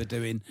the keeper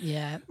doing?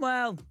 Yeah,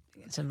 well,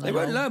 some They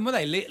won't learn, were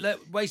they?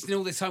 Wasting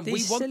all this time.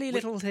 These silly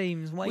little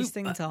teams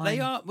wasting time. They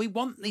are. We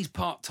want these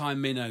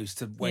part-time minnows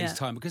to waste Yeah.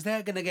 time because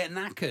they're going to get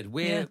knackered.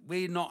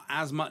 We're not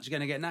as much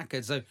going to get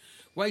knackered. So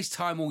waste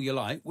time all you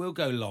like. We'll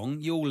go long.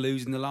 You'll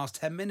lose in the last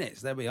 10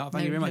 minutes. There we are.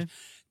 Thank you very much.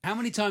 How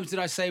many times did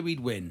I say we'd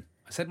win?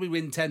 I said we'd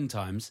win 10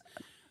 times.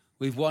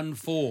 We've won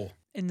 4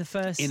 in the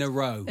first in a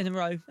row.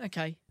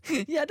 Okay.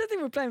 Yeah, I don't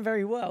think we're playing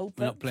very well. We're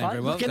But not playing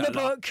very well. Look in the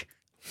book.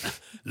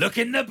 Look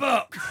in the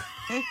book.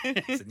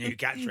 It's a new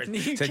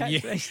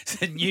catchphrase.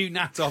 It's a new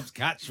Natov's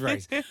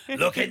catchphrase.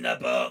 Look in the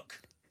book.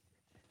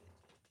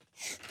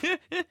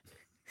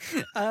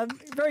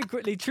 Very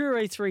quickly,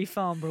 Truro 3,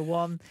 Farnborough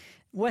 1,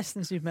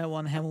 Weston-super-Mare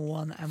 1, Hemel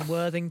 1, and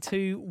Worthing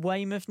 2,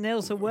 Weymouth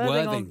 0. So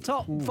Worthing on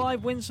top,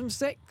 5 wins from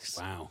 6.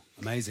 Wow,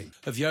 amazing.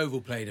 Have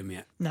Yeovil played them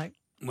yet? No,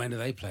 When do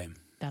they play them?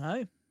 don't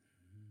know.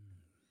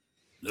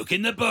 Look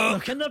in the book.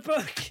 Look in the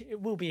book. It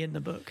will be in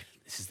the book.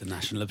 This is the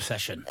national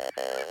obsession.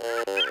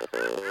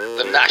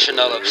 The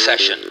National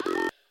Obsession.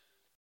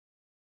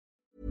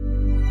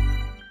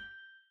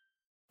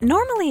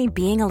 Normally,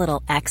 being a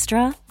little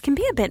extra can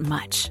be a bit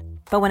much,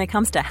 but when it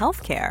comes to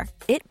healthcare,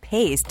 it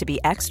pays to be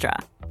extra.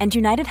 And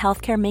United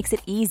Healthcare makes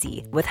it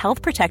easy with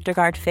Health Protector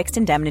Guard fixed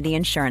indemnity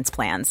insurance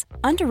plans.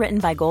 Underwritten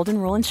by Golden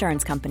Rule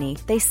Insurance Company,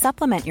 they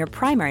supplement your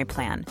primary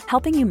plan,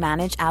 helping you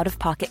manage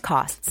out-of-pocket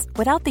costs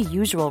without the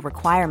usual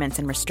requirements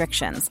and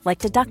restrictions like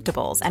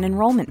deductibles and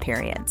enrollment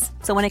periods.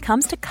 So when it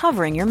comes to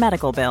covering your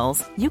medical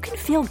bills, you can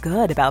feel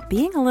good about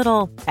being a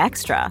little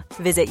extra.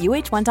 Visit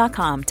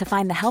uh1.com to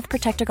find the Health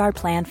Protector Guard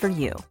plan for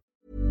you.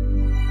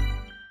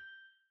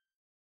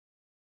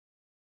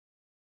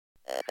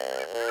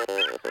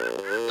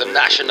 The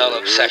National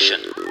Obsession.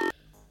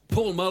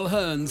 Paul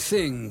Mulhern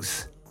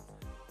sings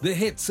the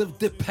hits of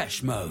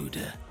Depeche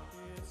Mode.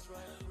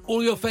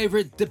 All your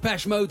favourite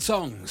Depeche Mode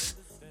songs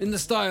in the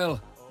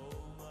style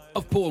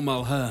of Paul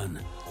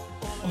Mulhern.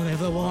 All I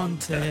ever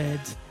wanted,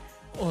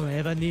 all I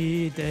ever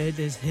needed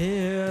is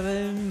here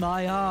in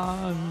my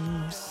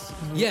arms.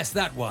 Yes,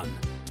 that one.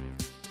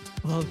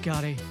 Well,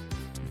 Gary,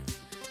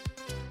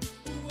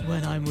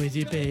 when I'm with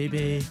you,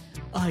 baby,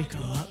 I go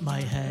up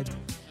my head.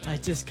 I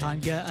just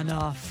can't get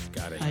enough.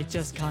 Gary. I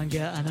just can't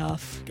get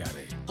enough.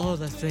 Gary. All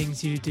the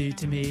things you do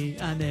to me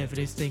and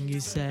everything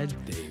you said.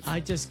 Dave. I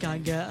just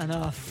can't get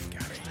enough.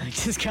 Gary. I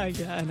just can't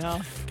get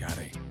enough.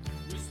 Gary.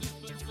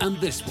 And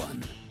this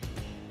one.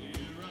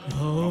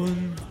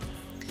 Own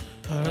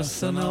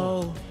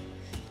personal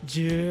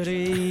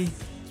jury.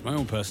 It's my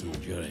own personal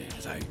jury.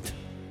 It's out.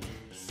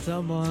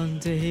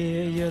 Someone to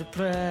hear your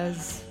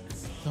prayers.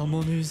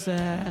 Someone who's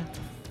there.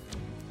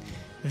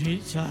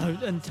 Reach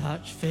out and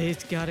touch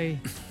faith, Gary.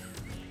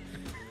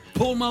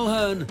 Paul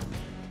Mulhern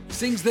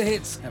sings the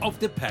hits of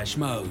Depeche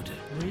Mode.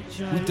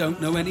 Reach out. We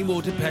don't know any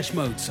more Depeche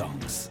Mode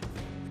songs.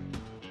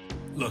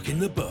 Look in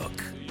the book.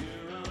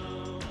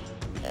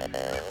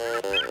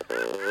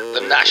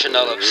 The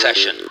National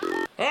Obsession.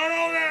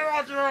 Hello there,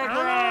 Roger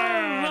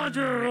O'Brien.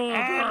 Roger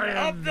O'Brien.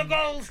 Up the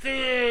goals to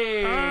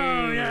you.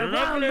 Oh, yeah, well,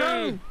 Lovely.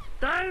 no.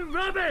 Don't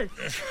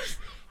rubbish.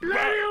 Bloody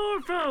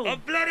awful. I'm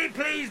bloody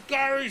pleased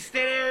Gary's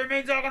still here. It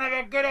means I can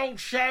have a good old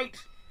shout.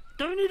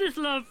 Don't you just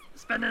love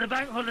spending a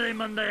bank holiday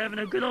Monday having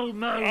a good old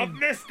moan? I've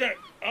missed it.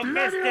 I've Bloody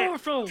missed it.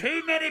 awful.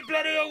 Too many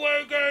bloody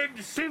away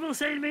games. People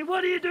say to me,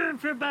 what are you doing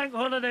for a bank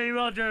holiday,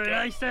 Roger? And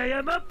I say,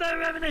 I'm up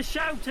there having a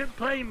shout at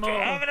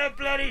Playmore. Having a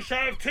bloody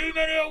shout. Too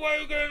many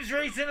away games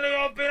recently.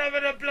 I've been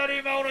having a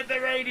bloody moan at the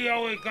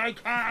radio.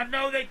 I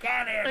know they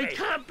can't hear They me.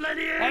 can't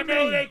bloody hear I me.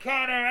 know they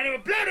can't hear me.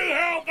 Anyway, bloody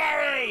hell,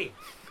 Gary.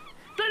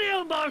 Bloody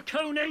hell,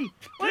 Marconi.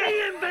 When did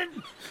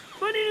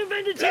you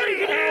invent it so Bloody you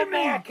could hell, hear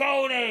me?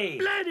 Marconi.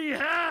 Bloody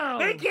hell.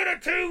 Make it a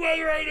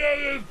two-way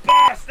radio, you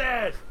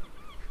bastard!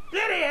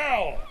 Bloody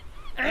hell!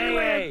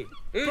 Anyway,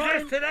 who's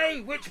Brian- this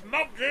today? Which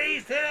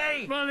Mugsy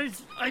today? Well,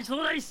 I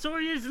thought I saw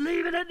you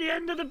leaving at the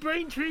end of the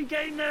Braintree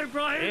game there,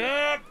 Brian.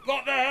 Yep,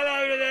 got the hell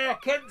out of there.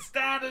 Couldn't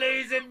stand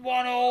losing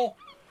 1-0.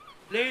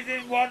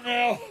 Losing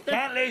 1-0.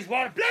 Can't lose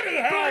one. Bloody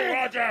hell, Brian,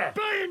 Roger!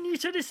 Brian, you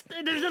said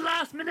there was a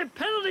last-minute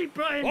penalty,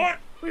 Brian. What?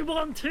 We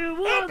won 2-1.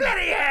 Oh,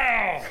 bloody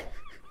hell!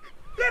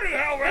 Bloody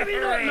hell, Have you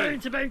not referee!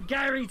 learned about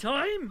Gary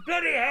time?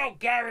 Bloody hell,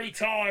 Gary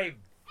time!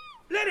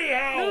 Bloody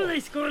hell! No, they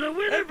scored a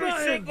winner, Every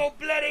Brian. single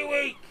bloody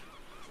week.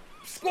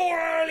 Score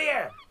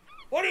earlier.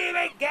 What do you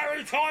make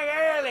Gary time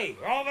early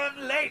rather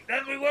than late?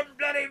 Then we wouldn't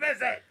bloody miss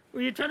it.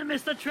 Were you trying to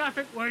miss the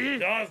traffic, were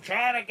you? I was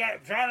trying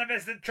to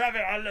miss the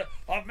traffic.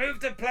 I've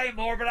moved to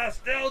Playmore, but I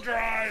still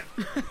drive.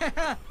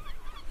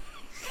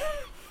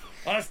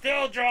 I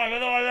still drive,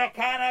 otherwise I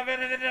can't have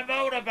anything to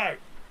moan about.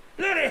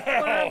 Bloody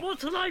hell! Well,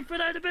 what's life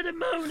without a bit of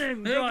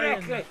moaning, Brian?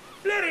 Exactly.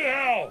 Bloody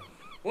hell!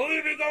 Will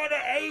you be going to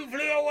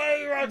Aveley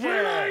away, Roger?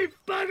 Will I,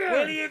 bugger?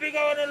 Will you be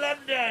going to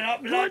London?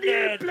 Up What London? do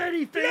you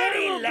bloody think?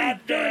 Bloody I won't be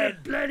going to London!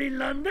 bloody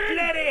London!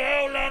 Bloody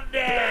hell, London!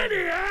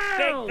 Bloody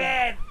hell! Big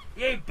Ben!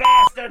 You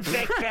bastard,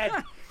 Big Ben!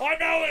 I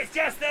know it's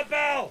just the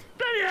bell!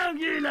 Bloody hell,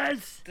 you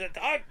Les!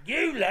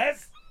 You,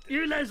 Les?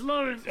 You Les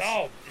Lawrence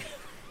Oh,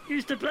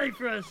 used to play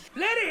for us.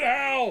 bloody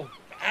hell!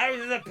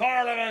 Houses of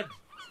Parliament!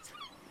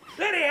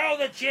 Bloody hell,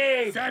 the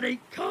Tube! Daddy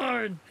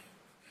Corn.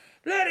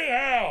 Bloody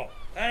hell!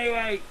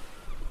 Anyway,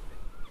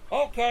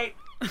 okay.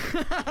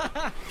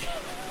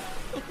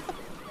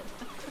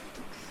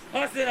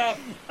 That's enough.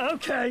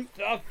 Okay.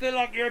 I feel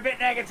like you're a bit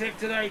negative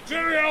today.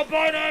 Cheerio,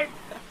 bye now.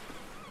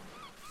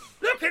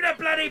 Look in the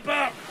bloody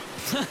book.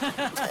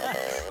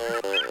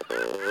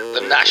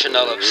 The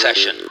National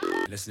Obsession.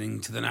 Listening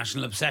to the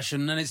National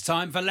Obsession, and it's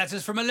time for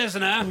letters from a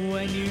listener.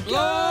 When you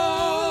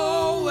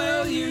Oh,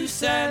 will you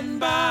send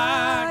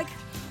back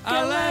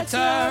a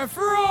letter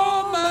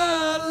from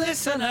a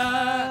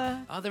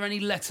listener? Are there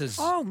any letters?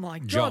 Oh my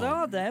God, John?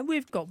 are there?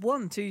 We've got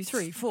 1, 2,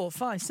 3, 4,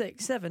 5,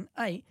 6, 7,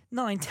 8,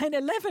 9, 10,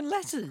 11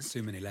 letters.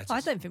 Too many letters. I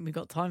don't think we've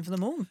got time for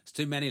them all. It's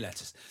too many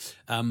letters.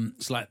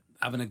 It's like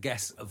having a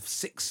guess of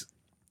six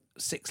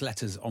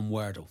letters on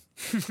Wordle.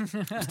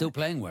 I'm still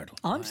playing Wordle.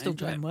 I'm I still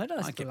enjoy playing it. Word. I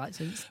like still it. like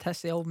to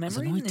test the old I was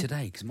memory. annoyed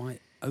today because my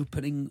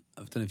opening,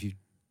 I don't know if you...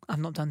 I've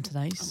not done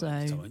today, so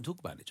I won't talk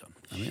about it, John.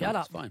 Shut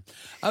up. It's fine.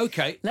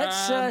 Okay.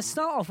 let's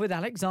start off with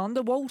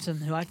Alexander Walton,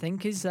 who I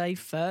think is a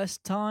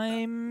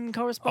first-time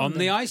correspondent. on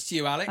the ice to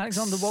you, Alex.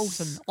 Alexander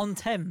Walton, on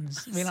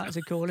Thames, we like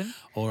to call him.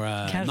 Or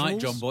Casuals. Night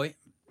John Boy.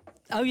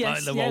 Oh,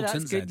 yes, the yeah,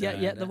 Waltons, that's good. they're Yeah,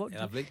 doing the that.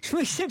 Waltons. Lovely.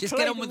 We should Just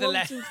play get on with the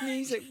Waltons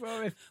music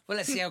for him. Well,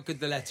 let's see how good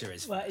the letter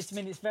is. Well, it's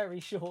very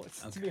short,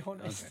 to be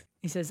honest. okay.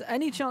 He says,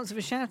 any chance of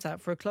a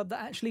shout-out for a club that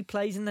actually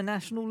plays in the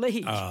National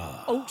League?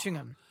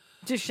 Altrincham.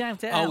 Just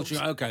shout it out.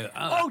 Altrincham, okay.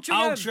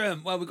 Altrincham.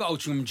 Altrincham. Well, we've got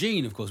Altrincham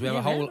Jean, of course. We have Yeah,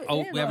 a whole.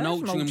 yeah, we have an well,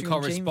 that's from Altrincham Altrincham Jean for a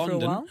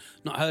correspondent. while.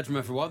 Not heard from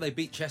her for a while. They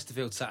beat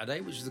Chesterfield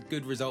Saturday, which is a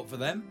good result for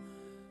them.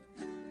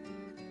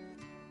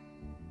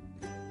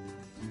 Is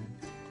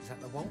that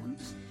the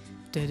Waltons?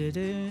 Isn't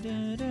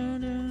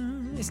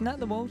that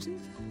the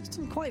Waltons? It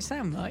doesn't quite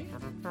sound right.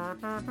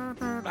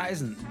 That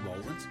isn't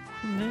Waltons.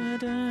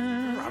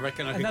 I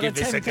reckon I could Another give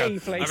this a go.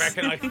 10p, please.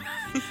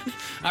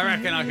 I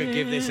reckon I could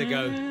give this a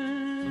go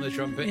on the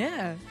trumpet.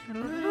 Yeah.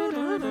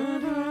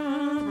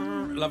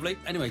 Lovely.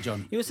 Anyway,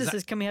 John. He also is that-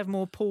 says, can we have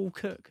more Paul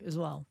Cook as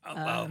well?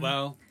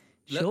 well,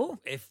 look, sure.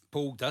 if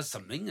Paul does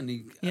something and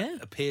he Yeah.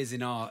 appears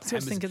in our...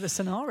 Let's think of the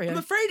scenario. I'm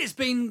afraid it's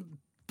been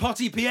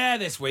Potty Pierre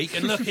this week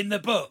and look in the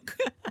book.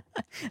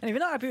 And if you're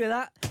not happy with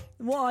that,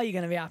 what are you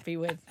going to be happy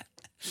with?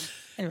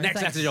 Anyway, Next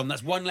thanks. letter, John.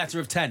 That's one letter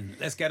of 10.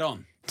 Let's get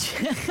on.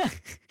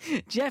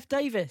 Jeff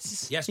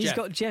Davis. Yes, He's Jeff.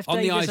 got Jeff on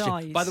Davis the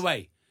eyes. By the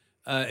way,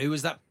 who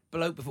was that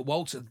bloke before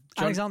Walter?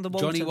 Alexander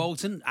Walton. Johnny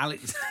Walton.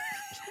 Alex.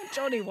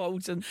 Johnny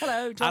Walton.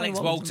 Hello, Johnny Alex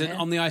Walton here.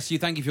 on the ICU.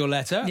 Thank you for your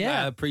letter.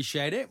 Yeah.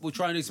 Appreciate it. We'll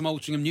try and do some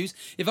Altrincham news.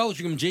 If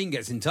Altrincham Jean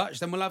gets in touch,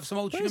 then we'll have some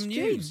Where's Altrincham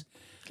Gene? news.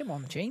 Come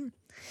on, Gene.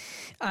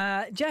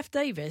 Jeff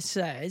Davis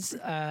says,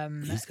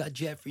 He's got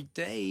Jeffrey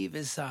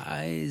Davis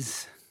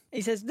eyes.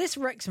 he says, this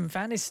Wrexham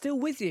fan is still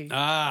with you.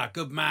 Ah,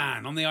 good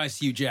man. On the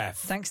ICU, Jeff.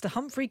 Thanks to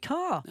Humphrey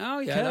Carr. Oh,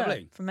 yeah, Kerr,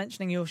 lovely. for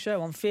mentioning your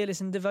show on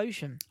Fearless and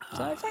Devotion.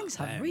 So thanks,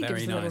 Humphrey. Give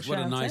Very us a little nice. What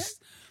a shout nice,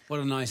 what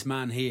a nice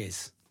man he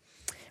is.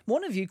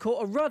 One of you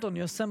caught a rud on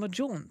your summer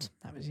jaunt.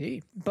 That was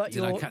you. But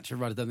Did I your catch a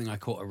rud? I don't think I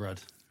caught a rud.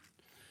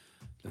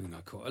 I don't think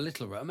I caught a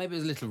little rud. Maybe it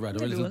was a little rud or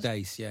a Maybe it little was.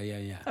 dace.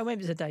 Yeah. oh,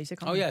 maybe it's a day. So I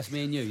can't Oh, yes,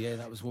 me and you. Yeah,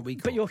 that was what we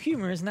caught. But your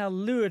humour has now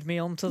lured me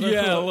onto the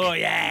yeah, hook. well,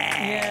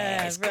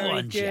 yes. very Come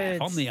on, Jeff.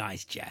 good. On the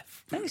ice,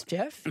 Jeff. Thanks,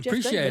 Jeff. Jeff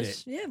Appreciate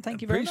Davis. it. Yeah,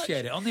 thank you very much.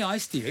 Appreciate it. On the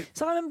ice to you.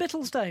 Simon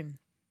Bittlestone.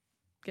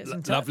 Gets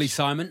in touch. Lovely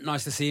Simon.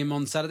 Nice to see him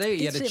on Saturday.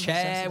 He Did had a see him on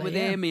chair Saturday, with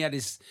yeah. him. He had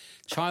his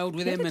child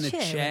with He had him a and a chair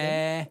with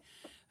chair.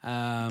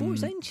 Bought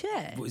his own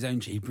chair. Bought his own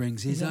chair. He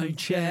brings his own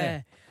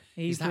chair.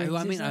 Is that who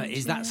I mean?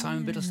 Is that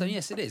Simon Bittlestone?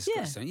 Yes, it is.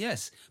 Yeah. Bittlestone,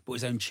 yes. Bought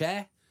his own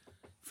chair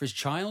for his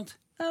child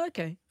Oh,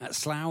 okay. at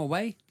Slough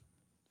away.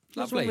 What's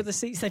Lovely. wrong with the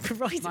seats they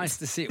provided? Nice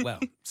to see it. Well,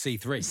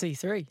 C3.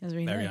 C3, as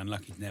we Very know.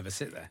 unlucky to never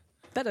sit there.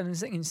 Better than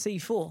sitting in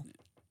C4.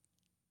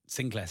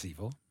 Sinclair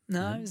C4.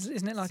 No,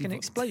 isn't it like an C4.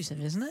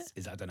 explosive, isn't it?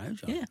 Is I don't know,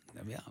 John. Yeah.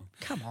 There we are.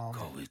 Come on.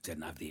 God, we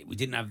didn't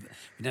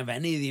have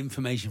any of the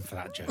information for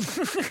that joke.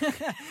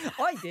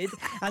 I did,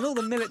 and all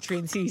the military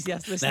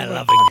enthusiasts listening They're were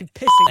loving fucking it.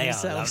 pissing They are,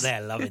 themselves.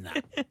 they're loving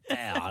that. They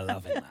are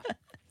loving that.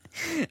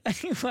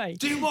 Anyway,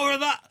 Do more of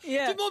that.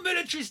 Yeah. Do more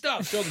military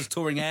stuff. John's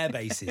touring air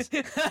bases.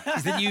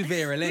 He's the new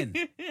Vera Lynn.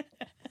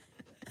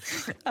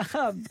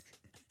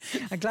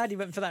 I'm glad you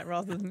went for that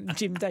rather than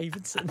Jim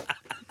Davidson.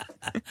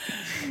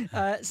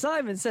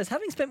 Simon says,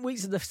 having spent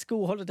weeks of the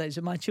school holidays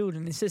with my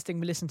children insisting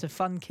we listen to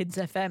Fun Kids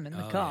FM in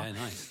the car, Yeah,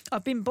 nice.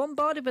 I've been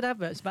bombarded with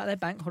adverts about their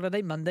Bank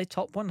Holiday Monday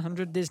Top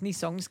 100 Disney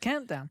Songs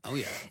countdown. Oh,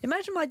 yeah.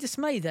 Imagine my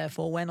dismay,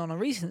 therefore, when on a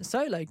recent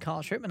solo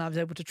car trip and I was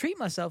able to treat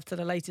myself to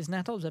the latest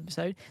Natol's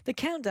episode, the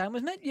countdown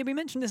was meant... Yeah, we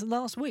mentioned this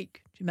last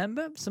week. Do you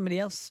remember? Somebody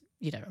else...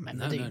 You don't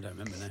remember, No, do you? no, I don't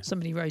remember now.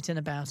 Somebody wrote in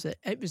about it.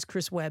 It was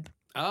Chris Webb.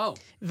 Oh.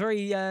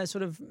 Very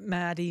sort of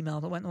mad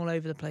email that went all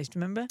over the place. Do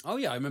you remember? Oh,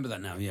 yeah, I remember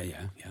that now.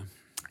 Yeah.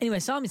 Anyway,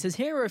 Simon says,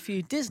 here are a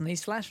few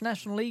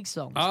Disney/National League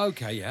songs.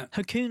 Okay, yeah.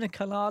 Hakuna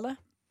Kalala.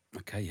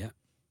 Okay, yeah.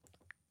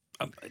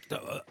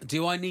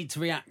 Do I need to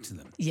react to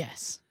them?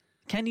 Yes.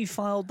 Can You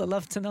File the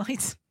Love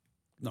Tonight?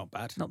 Not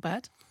bad. Not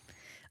bad.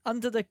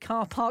 Under the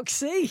Car Park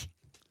Sea.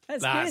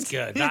 That's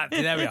good.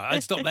 There we are.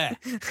 I'd stop there.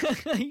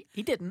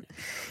 He didn't.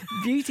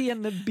 Beauty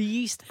and the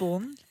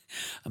Beastborn.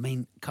 I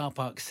mean, Car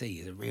Park C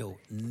is a real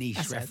niche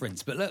That's it.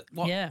 reference. But look,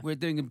 we're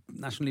doing a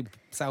National League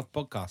South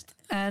podcast.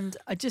 And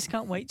I Just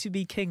Can't Wait to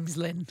Be King's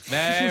Lynn.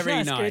 Very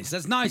That's nice. good.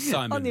 That's nice,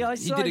 Simon. On the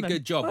ice, You did a Simon.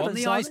 good job. Well On done,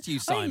 the Simon. ice to you,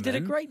 Oh, Simon. you did a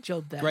great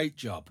job there. Great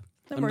job.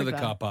 Don't Under worry the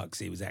about Car it. Park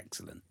C was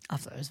excellent. I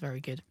thought it was very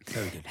good.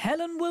 Very good.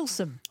 Helen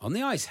Wilson On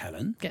the ice,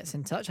 Helen. gets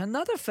in touch.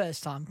 Another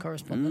first-time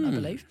correspondent, I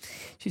believe.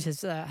 She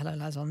says, hello,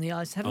 lads, on the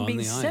ice. Having On been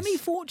the ice.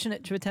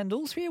 semi-fortunate to attend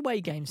all 3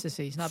 away games this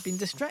season, I've been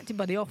distracted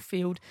by the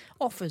off-field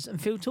offers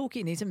and feel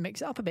talky need to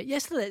mix it up a bit.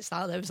 Yesterday at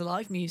Slough, there was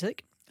live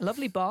music, a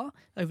lovely bar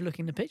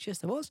overlooking the pitch, yes,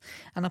 there was,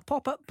 and a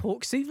pop-up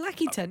pork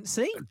souvlaki tent.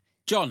 See?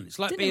 John, it's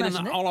like Didn't being on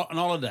imagine it. an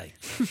holiday.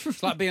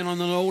 It's like being on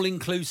an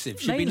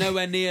all-inclusive. Should be Mainly-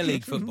 nowhere near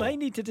league football. May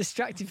need to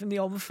distract you from the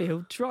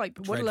on-field tripe.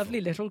 What a Dreadful.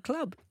 lovely little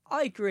club.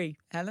 I agree,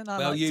 Helen. I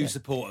Well, liked you it.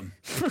 support them.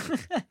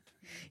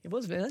 It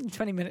was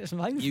 20 minutes from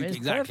home. You, It's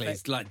exactly. perfect.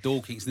 It's like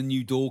Dorking. It's the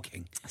new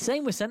Dorking.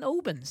 Same with St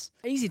Albans.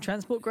 Easy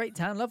transport, great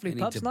town, lovely They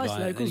need pubs, to nice buy-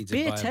 they locals, need to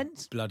beer buy a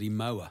tents, Bloody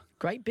mower.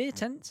 great beer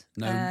tent.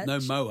 No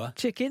mower.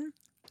 Chicken.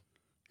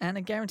 And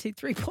a guaranteed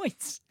 3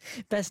 points.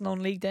 Best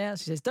non-league day out.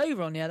 She says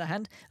Dover, on the other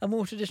hand, a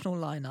more traditional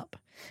lineup.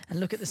 And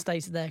look at the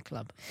state of their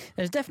club.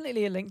 There's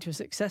definitely a link to a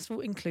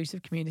successful,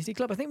 inclusive community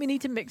club. I think we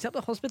need to mix up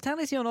the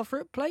hospitality on offer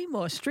at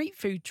Playmore. A street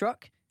food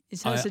truck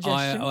is her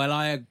suggestion.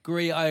 I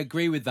agree. I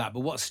agree with that.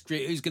 But what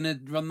street? Who's going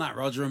to run that?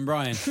 Roger and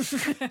Brian.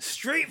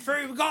 Street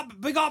food.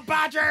 We got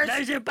badgers.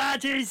 Those are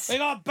badges. We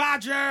got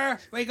badger.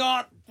 We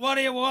got. What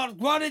do you want?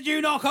 What did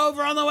you knock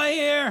over on the way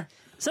here?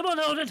 Someone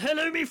ordered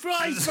halloumi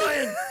fries,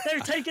 Brian.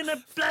 They're taking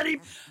the bloody...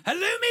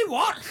 Halloumi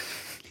what?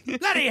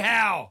 Bloody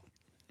hell!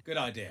 Good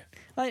idea.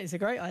 I think it's a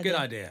great idea. Good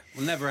idea.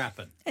 Will never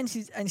happen. And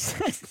she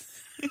says,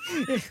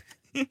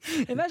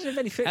 imagine if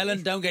any food.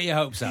 Helen, don't get your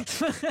hopes up.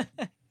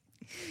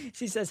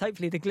 She says,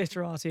 hopefully the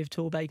glitterati of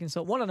Torbay can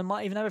sort. One of them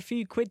might even have a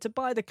few quid to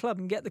buy the club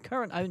and get the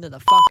current owner the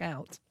fuck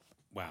out.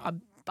 Wow.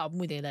 I'm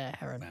with you there,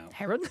 Heron. Wow.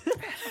 Heron?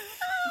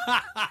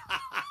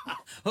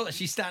 Oh,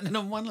 she's standing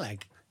on one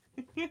leg.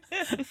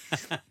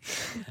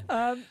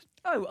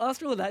 Oh,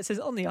 after all that, it says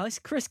on the ice,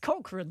 Chris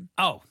Cochran.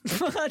 Oh, I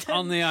don't-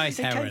 on the ice,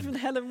 it Heron. came from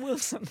Helen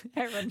Wilson.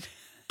 Heron.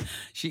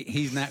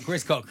 He's now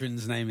Chris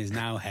Cochran's name is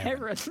now Heron.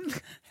 Heron.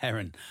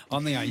 Heron.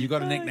 On the ice. You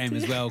got a nickname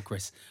as well,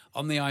 Chris.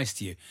 On the ice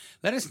to you.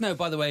 Let us know,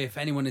 by the way, if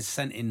anyone has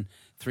sent in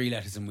 3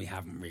 letters and we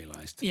haven't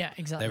realised. Yeah,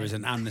 exactly. There is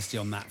an amnesty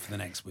on that for the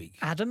next week.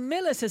 Adam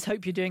Miller says,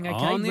 hope you're doing okay.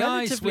 On the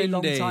ice, Relatively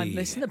Windy. long-time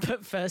listener,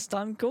 but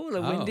first-time caller.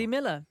 Oh. Windy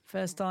Miller,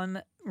 first-time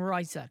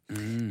writer.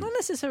 Not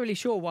necessarily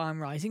sure why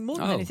I'm writing. More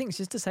than Oh. anything, it's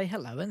just to say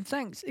hello and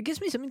thanks. It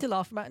gives me something to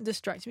laugh about and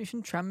distracts me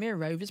from Tranmere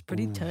Rovers'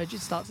 pretty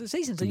turgid start to the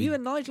season. So you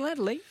and Nigel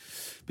Adderley,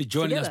 Be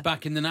joining us Together.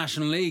 back in the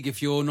National League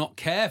if you're not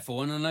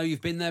careful, and I know you've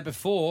been there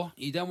before.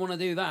 You don't want to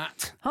do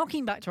that.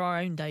 harking back to our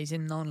own days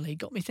in non-league,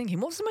 got me thinking,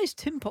 what's the most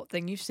Tim Pot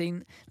thing you've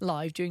seen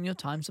live during your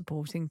time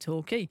supporting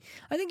Torquay?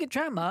 I think at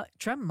Tranmere,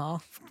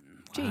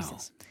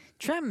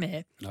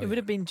 Tranmere, it would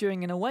have been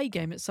during an away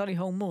game at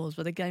Solihull Moors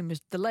where the game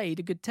was delayed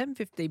a good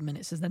 10-15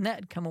 minutes as the net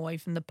had come away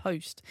from the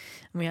post.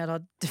 And we had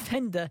our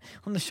defender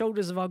on the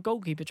shoulders of our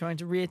goalkeeper trying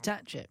to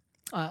reattach it.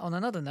 On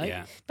another note,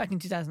 Yeah. back in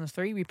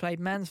 2003, we played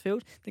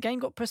Mansfield. The game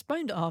got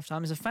postponed at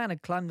half-time as a fan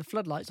had climbed the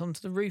floodlights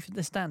onto the roof of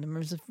the stand and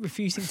was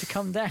refusing to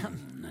come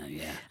down. No,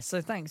 yeah.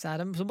 So thanks,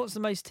 Adam. So what's the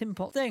most Tim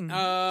Pot thing? So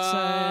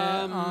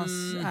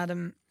ask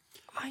Adam.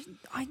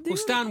 I do. Well,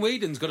 Stan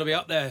Whedon's got to be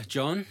up there,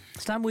 John.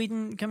 Stan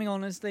Whedon coming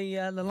on as the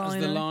As line.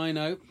 the line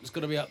it's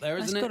got to be up there,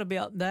 It's isn't got it? to be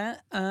up there.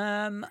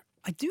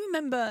 I do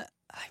remember.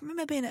 I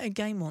remember being at a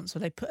game once where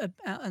they put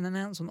out an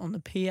announcement on the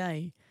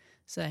PA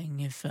saying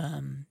if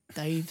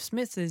Dave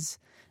Smith is,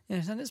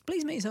 saying,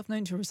 please make yourself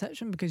known to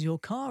reception because your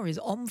car is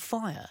on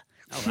fire.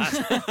 Oh,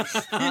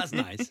 that's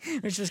nice.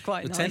 Which was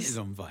quite The nice. tent is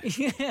on fire.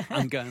 Yeah.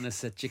 I'm going to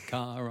set your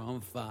car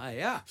on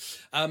fire.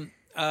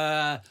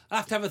 I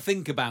have to have a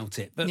think about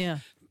it, but Yeah.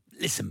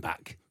 listen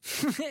back.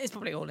 It's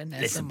probably all in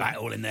there. Listen somewhere.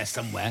 back, all in there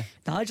somewhere.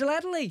 Nigel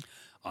Adderley.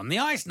 On the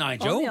ice,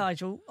 Nigel. On the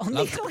Nigel. On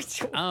Love- the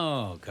Nigel.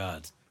 Oh,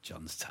 God.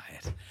 John's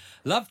tired.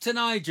 Love to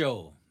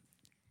Nigel.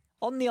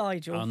 On the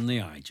Nigel. On the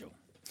Nigel.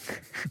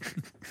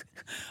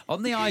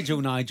 On the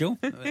Nigel.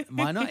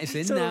 Why not? It's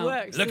in So it now.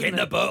 works, Look doesn't in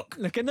the it? book.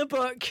 Look in the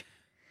book.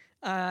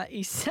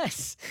 He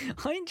says,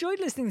 I enjoyed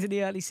listening to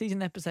the early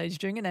season episodes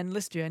during an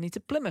endless journey to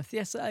Plymouth.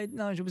 Yes,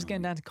 Nigel was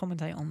going down to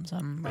commentate on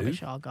some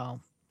rubbish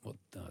Argyle. What?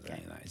 I don't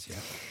think that is, yeah.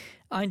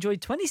 I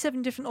enjoyed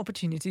 27 different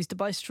opportunities to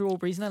buy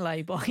strawberries and a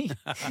lay-by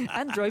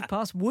and drove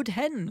past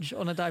Woodhenge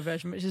on a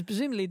diversion, which is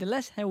presumably the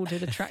less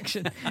heralded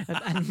attraction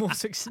and more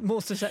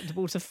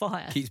susceptible to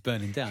fire. Keeps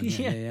burning down.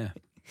 Yeah.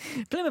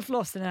 Plymouth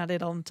lost and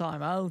added on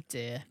time. Oh,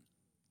 dear.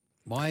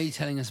 Why are you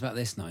telling us about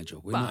this,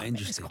 Nigel? We're Well, not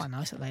interested. It's quite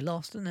nice that they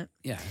lost, isn't it?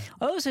 Yeah.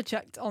 I also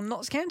checked on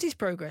Notts County's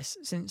progress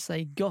since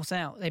they got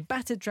out. They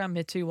battered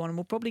Tranmere 2-1 and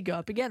will probably go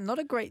up again. Not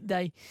a great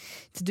day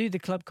to do the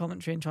club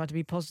commentary and try to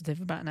be positive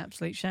about an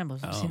absolute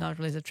shambles. Obviously,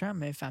 Nigel is a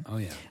Tranmere fan. Oh,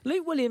 yeah.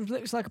 Luke Williams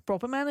looks like a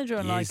proper manager,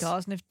 unlike is.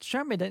 ours, and if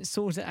Tranmere don't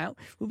sort it out,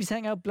 we'll be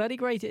saying how bloody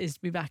great it is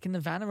to be back in the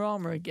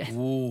Vanarama again.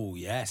 Oh,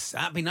 yes.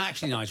 That'd be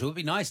actually, Nigel. It'd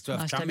be nice to have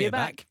Nice to have Tranmere you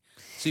back.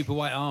 Super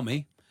White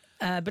Army.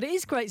 But it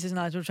is great, says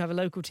Nigel, to have a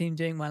local team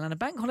doing well. And a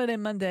bank holiday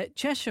Monday at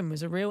Chesham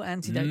was a real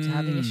antidote to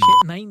having a shit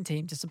main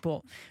team to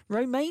support.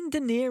 Romain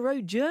De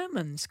Niro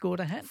German scored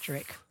a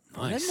hat-trick.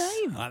 What a Nice.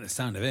 name. I like the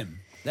sound of him.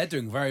 They're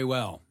doing very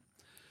well.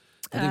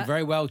 They're doing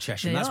very well,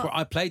 Cheshire. they That's are. where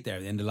I played there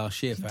at the end of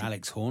last year for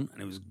Alex Horn, and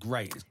it was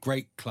great. It's a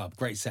great club,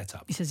 great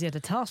setup. He says he had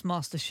a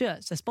Taskmaster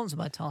shirts. They're sponsored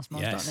by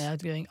Taskmaster, Yes.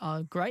 aren't they? Going,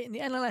 oh, great. And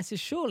the NLS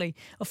is surely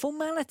a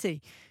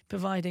formality,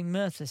 providing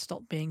Merthyr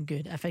stop being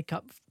good. FA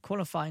Cup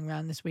qualifying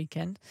round this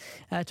weekend.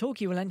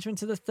 Torquay will enter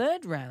into the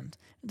third round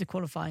of the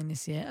qualifying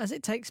this year as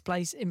it takes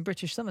place in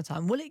British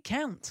summertime. Will it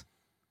count?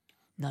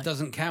 No.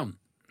 Doesn't count.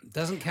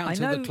 Doesn't count I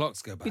until know the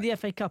clocks go back. with the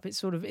FA Cup,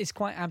 it's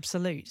quite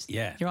absolute.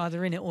 Yeah. You're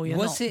either in it or you're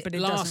Was not, it but it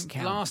last doesn't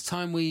count. last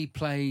time we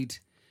played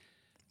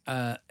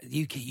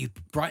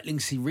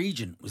Brightlingsea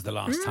Regent was the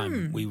last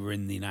time we were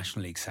in the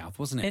National League South,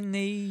 wasn't it? In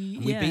the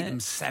And we beat them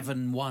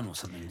 7-1 or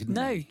something, didn't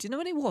No, we? do you know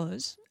what it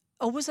was?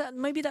 Or was that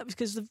maybe that was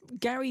because of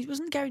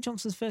wasn't Gary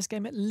Johnson's first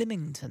game at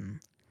Lymington?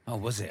 Oh,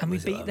 was it? And we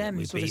Was it? beat them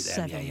We sort of beat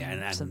them, 7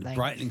 and something.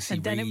 Brightlingsea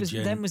and then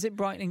Regent. was it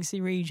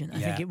Brightlingsea Regent? I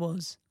think Yeah. it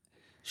was.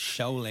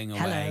 Shoaling away.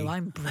 Hello,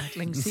 I'm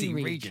Brightlingsea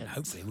Regent.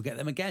 Hopefully we'll get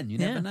them again. You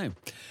Yeah. never know.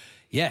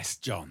 Yes,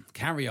 John,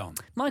 carry on.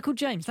 Michael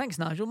James, thanks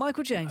Nigel.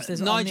 Michael James says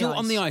Nigel,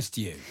 on the ice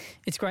to you.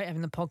 It's great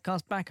having the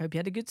podcast back. Hope you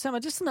had a good summer.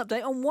 Just an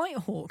update on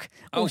Whitehawk.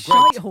 Oh, Or great.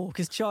 Shitehawk,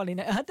 as Charlie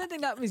knows. I don't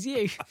think that was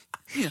you.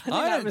 I think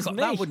that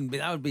was me.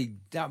 That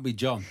would be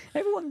John.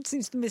 Everyone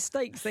seems to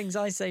mistake things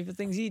I say for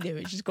things you do,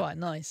 which is quite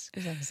nice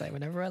because I can say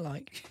whatever I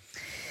like.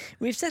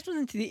 We've settled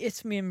into the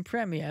Isthmian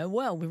Premier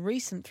well with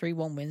recent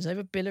 3-1 wins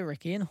over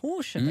Billericay and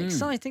Horsham.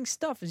 Exciting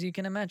stuff, as you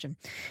can imagine.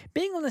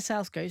 Being on the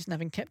South Coast and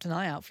having kept an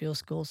eye out for your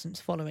score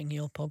since following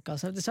your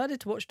podcast, I've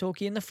decided to watch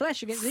Torquay in the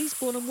flesh against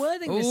Eastbourne and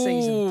Worthing this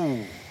season.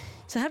 Ooh.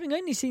 So having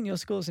only seen your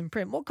scores in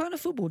print, what kind of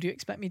football do you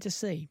expect me to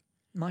see,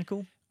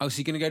 Michael? Oh, so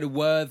you're going to go to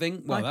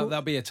Worthing? Well, Michael,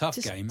 that'll be a tough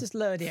game. Just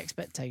lower the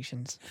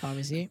expectations, if I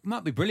was you.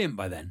 Might be brilliant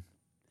by then.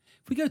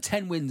 If we go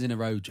 10 wins in a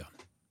row, John,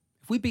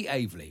 if we beat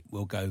Aveley,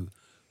 we'll go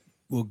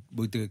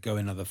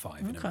another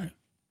 5 in a Okay. row.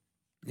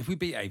 If we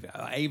beat Aveley,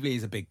 Aveley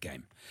is a big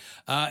game.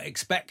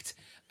 Expect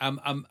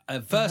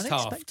first half to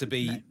unexpected,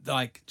 be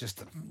like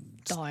just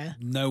Dire.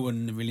 no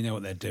one really know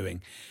what they're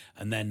doing,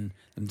 and then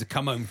them to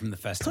come home from the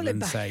festival Pull it and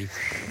back. say,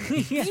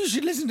 "You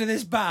should listen to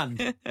this band."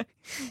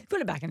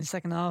 Put it back in the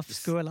second half,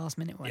 score a last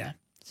minute winner. Yeah.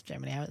 That's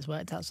generally how it's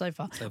worked out so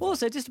far. So far.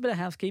 Also, just a bit of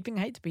housekeeping.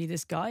 I hate to be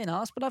this guy and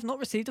ask, but I've not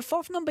received a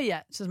FOF number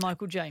yet, says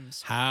Michael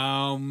James.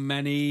 How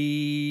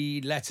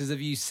many letters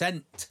have you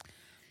sent,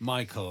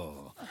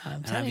 Michael? I'm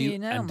Have telling you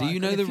now, and do Michael, you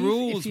know if the you've-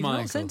 rules, if you've Michael?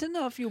 not sent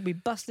enough, you'll be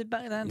busted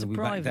back down You'll to be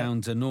private. back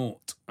down to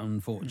naught,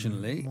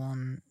 unfortunately.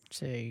 1,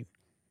 2.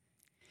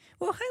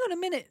 Well, hang on a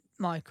minute,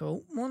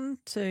 Michael. 1,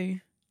 2.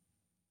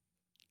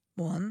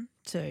 1,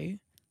 2,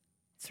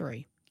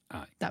 3.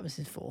 Aye, That was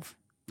his fourth.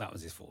 that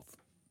was his fourth.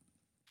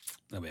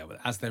 There we are.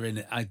 As they're in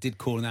it, I did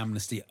call an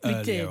amnesty We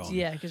earlier did, on.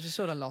 yeah, because we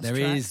sort of lost There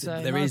track. is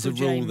so there is a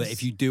Michael rule that James-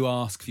 if you do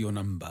ask for your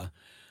number,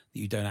 that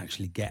you don't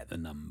actually get the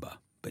number.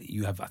 But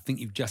you have, I think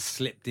you've just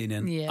slipped in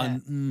and Yeah.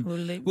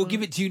 we'll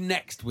give it to you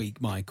next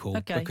week, Michael,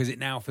 Okay. because it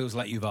now feels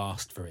like you've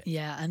asked for it.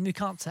 Yeah, and we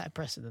can't set a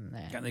precedent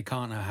there. And they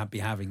can't be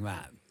having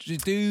that.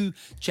 Just do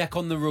check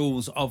on the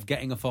rules of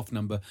getting a FOF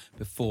number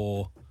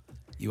before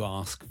you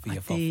ask for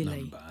your FOF Ideally.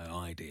 number,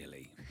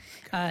 ideally.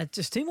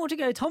 Just 2 more to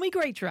go. Tommy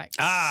Greatrex.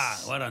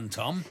 Well done,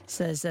 Tom.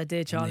 Says,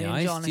 dear Charlie and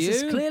Nice John, to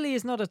this you. clearly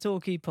is not a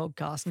Torquay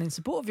podcast, and in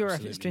support of your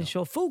efforts to Absolutely not.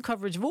 ensure full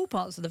coverage of all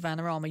parts of the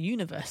Vanarama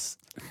universe,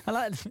 I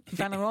like the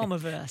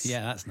Vanarama-verse.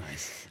 Yeah, that's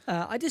nice.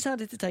 I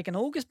decided to take an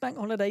August bank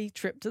holiday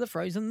trip to the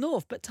frozen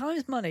north, but time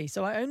is money,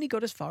 so I only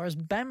got as far as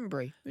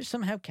Banbury, which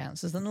somehow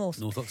counts as the north.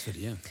 North Oxford,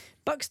 yeah.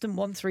 Buxton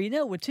won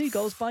 3-0 with 2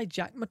 goals by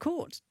Jack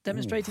McCourt,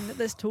 demonstrating that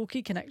there's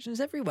Torquay connections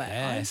everywhere.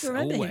 Yes, I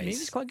remember him. He always.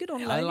 was quite good on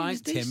Yeah, loan. I He was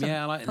liked him, decent.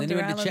 yeah, I liked him. Then he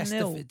Under went to Alan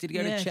Chesterfield. Neal. Did he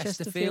go to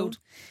Chesterfield?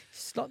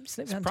 Slipped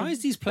down to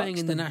Surprised he's playing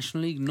in the Buxton.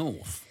 National League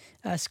North.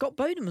 Scott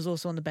Bowden was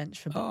also on the bench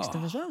for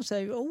Buxton as well,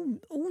 so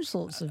all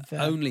sorts of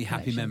Only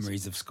happy connections.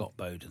 memories of Scott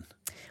Bowden.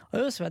 I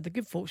also had the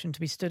good fortune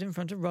to be stood in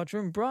front of Roger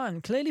and Brian,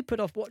 clearly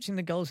put off watching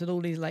the goals with all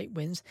these late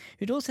wins,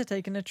 who'd also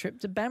taken a trip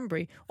to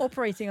Banbury,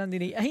 operating under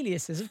the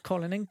aliases of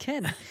Colin and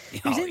Ken,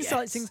 whose Oh,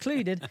 insights yes.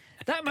 included,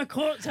 that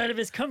McCourt's out of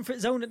his comfort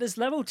zone at this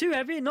level, too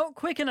heavy, not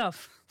quick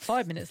enough.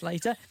 5 minutes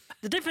later,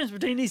 the difference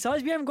between these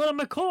sides, we haven't got a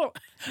McCourt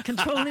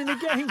controlling the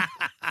game.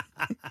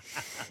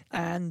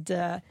 And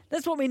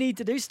that's what we need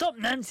to do. Stop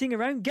dancing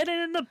around, get it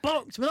in the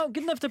box. We're not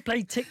good enough to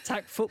play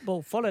tic-tac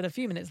football. Followed a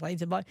few minutes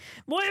later by,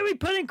 why are we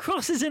putting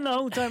crosses in the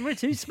whole time? We're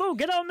too small.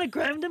 Get on the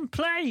ground and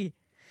play.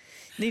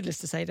 Needless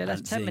to say, they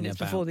left 10 Fancying minutes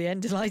about. before the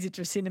end, delighted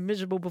to have seen a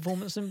miserable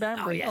performance from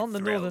Banbury yeah, on the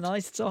thrilled. Northern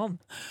Ice, Tom.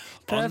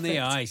 On the Perfect.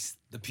 ice,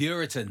 the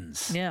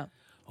Puritans. Yeah.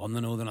 On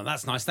the Northern Ice.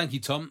 That's nice. Thank you,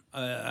 Tom.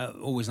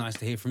 Always nice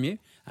to hear from you.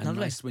 And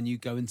Lovely. nice when you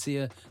go and see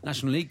a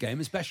National League game,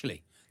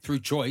 especially through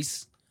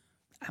choice.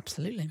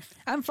 Absolutely.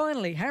 And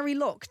finally, Harry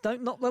Lock,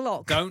 don't knock the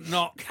lock. Don't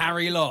knock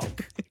Harry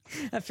Lock.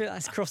 I feel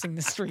that's crossing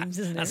the streams,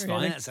 isn't it? That's really?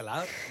 fine. That's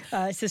allowed.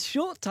 It's a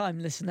short-time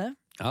listener.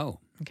 Oh,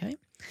 Okay.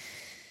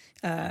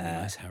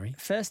 nice, Harry.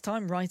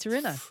 First-time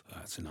writer-inner.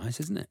 That's nice,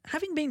 isn't it?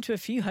 Having been to a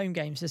few home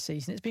games this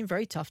season, it's been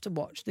very tough to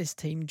watch this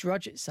team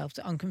drudge itself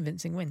to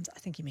unconvincing wins. I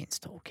think he means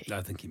Torquay.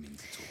 I think he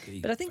means Torquay.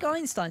 But I think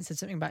Einstein said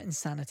something about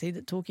insanity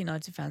that Torquay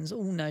United fans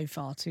all know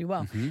far too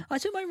well. Mm-hmm. I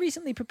took my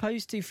recently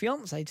proposed to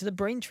fiancée to the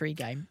Braintree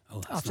game. Oh,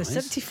 that's After nice.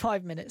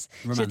 75 minutes,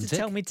 she had Romantic. to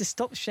tell me to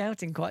stop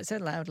shouting quite so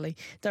loudly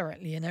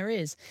directly in her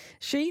ears.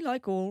 She,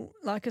 like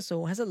us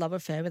all, has a love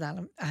affair with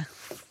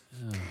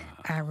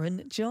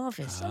Aaron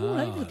Jarvis. All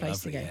over the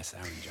place lovely, together. yes,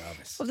 Aaron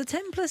Jarvis. Of the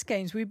 10 plus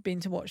games we've been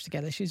to watch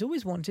together, she's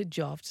always wanted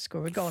Jarv to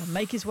score a goal and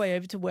make his way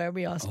over to where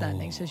we are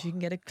standing so she can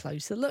get a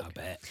closer look. I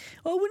bet.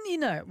 Well, wouldn't you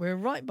know it, we were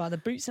right by the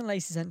Boots and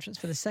Laces entrance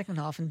for the second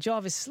half, and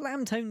Jarvis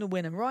slammed home the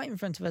winner right in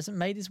front of us and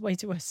made his way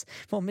to us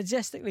while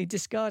majestically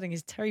discarding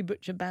his Terry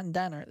Butcher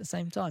bandana at the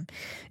same time.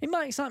 In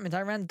my excitement,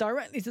 I ran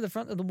directly to the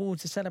front of the wall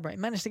to celebrate,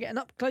 managed to get an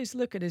up-close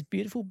look at his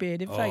beautiful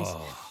bearded face.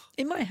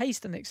 In my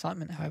haste and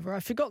excitement, however, I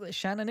forgot that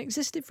Shannon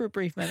existed for a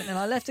brief moment, and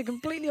I left her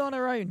completely on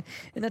her own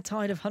in a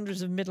tide of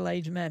hundreds of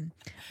middle-aged men.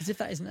 As if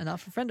that isn't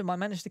enough, a friend of mine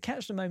managed to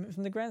catch the moment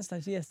from the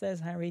grandstand. So yes, there's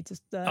Harry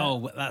just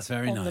Well, that's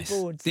very on the nice.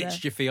 boards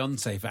Ditched your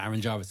fiancé for Aaron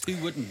Jarvis. Who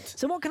wouldn't?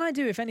 So what can I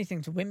do, if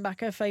anything, to win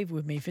back her favour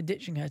with me for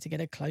ditching her to get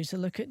a closer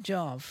look at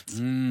Jarv?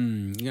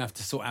 You have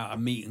to sort out a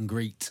meet and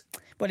greet.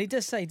 Well, he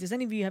does say, does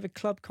any of you have a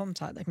club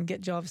contact that can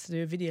get Jarvis to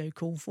do a video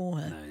call for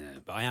her?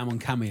 No, but I am on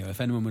Cameo. If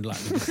anyone would like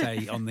me to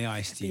say on the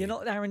ice to you. You're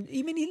not Aaron.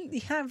 You mean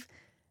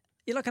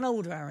you're like an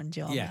older Aaron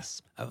Jarvis?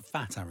 Yes, a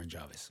fat Aaron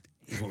Jarvis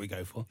is what we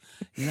go for.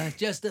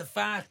 Just a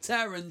fat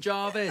Aaron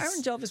Jarvis.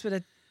 Aaron Jarvis with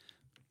a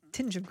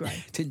tinge of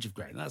grey. Tinge of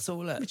grey. That's all.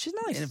 Which is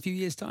nice. In a few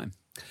years' time.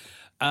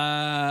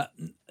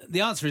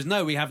 The answer is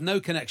no. We have no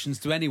connections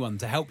to anyone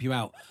to help you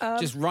out.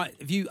 Just right.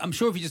 I'm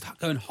sure if you just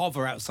go and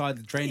hover outside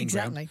the training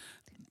Exactly.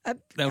 ground,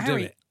 they'll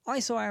Harry, do it. I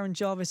saw Aaron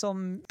Jarvis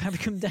on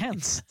Pabicum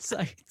Downs, so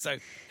So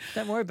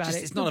don't worry about Just-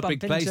 it. it's not You'll a big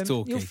bump place, into him.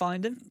 Torquay. You'll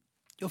find him.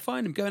 you'll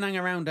find them. Go and hang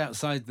around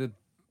outside the.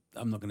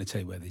 I'm not going to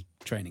tell you where the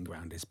training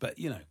ground is, but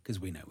because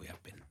we know we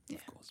have been,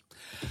 of course.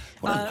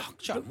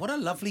 What a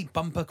lovely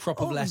bumper crop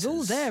of Oh, letters. it's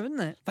all there, isn't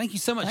it? Thank you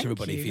so much, Thank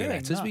everybody, you for your very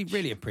letters. We much.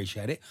 really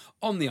appreciate it.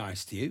 On the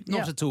ice to you,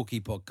 not Yeah. a Torquay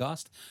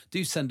podcast.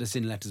 Do send us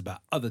in letters about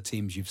other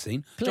teams you've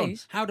seen. John,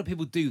 Please. how do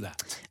people do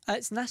that?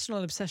 It's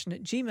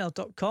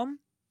nationalobsession@gmail.com.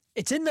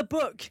 It's in the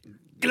book.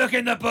 Look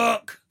in the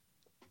book.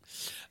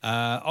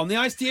 On the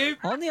ice to you.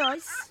 On the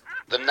ice.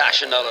 The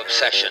National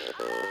Obsession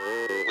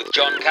with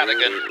John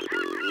Cadigan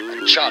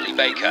and Charlie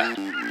Baker.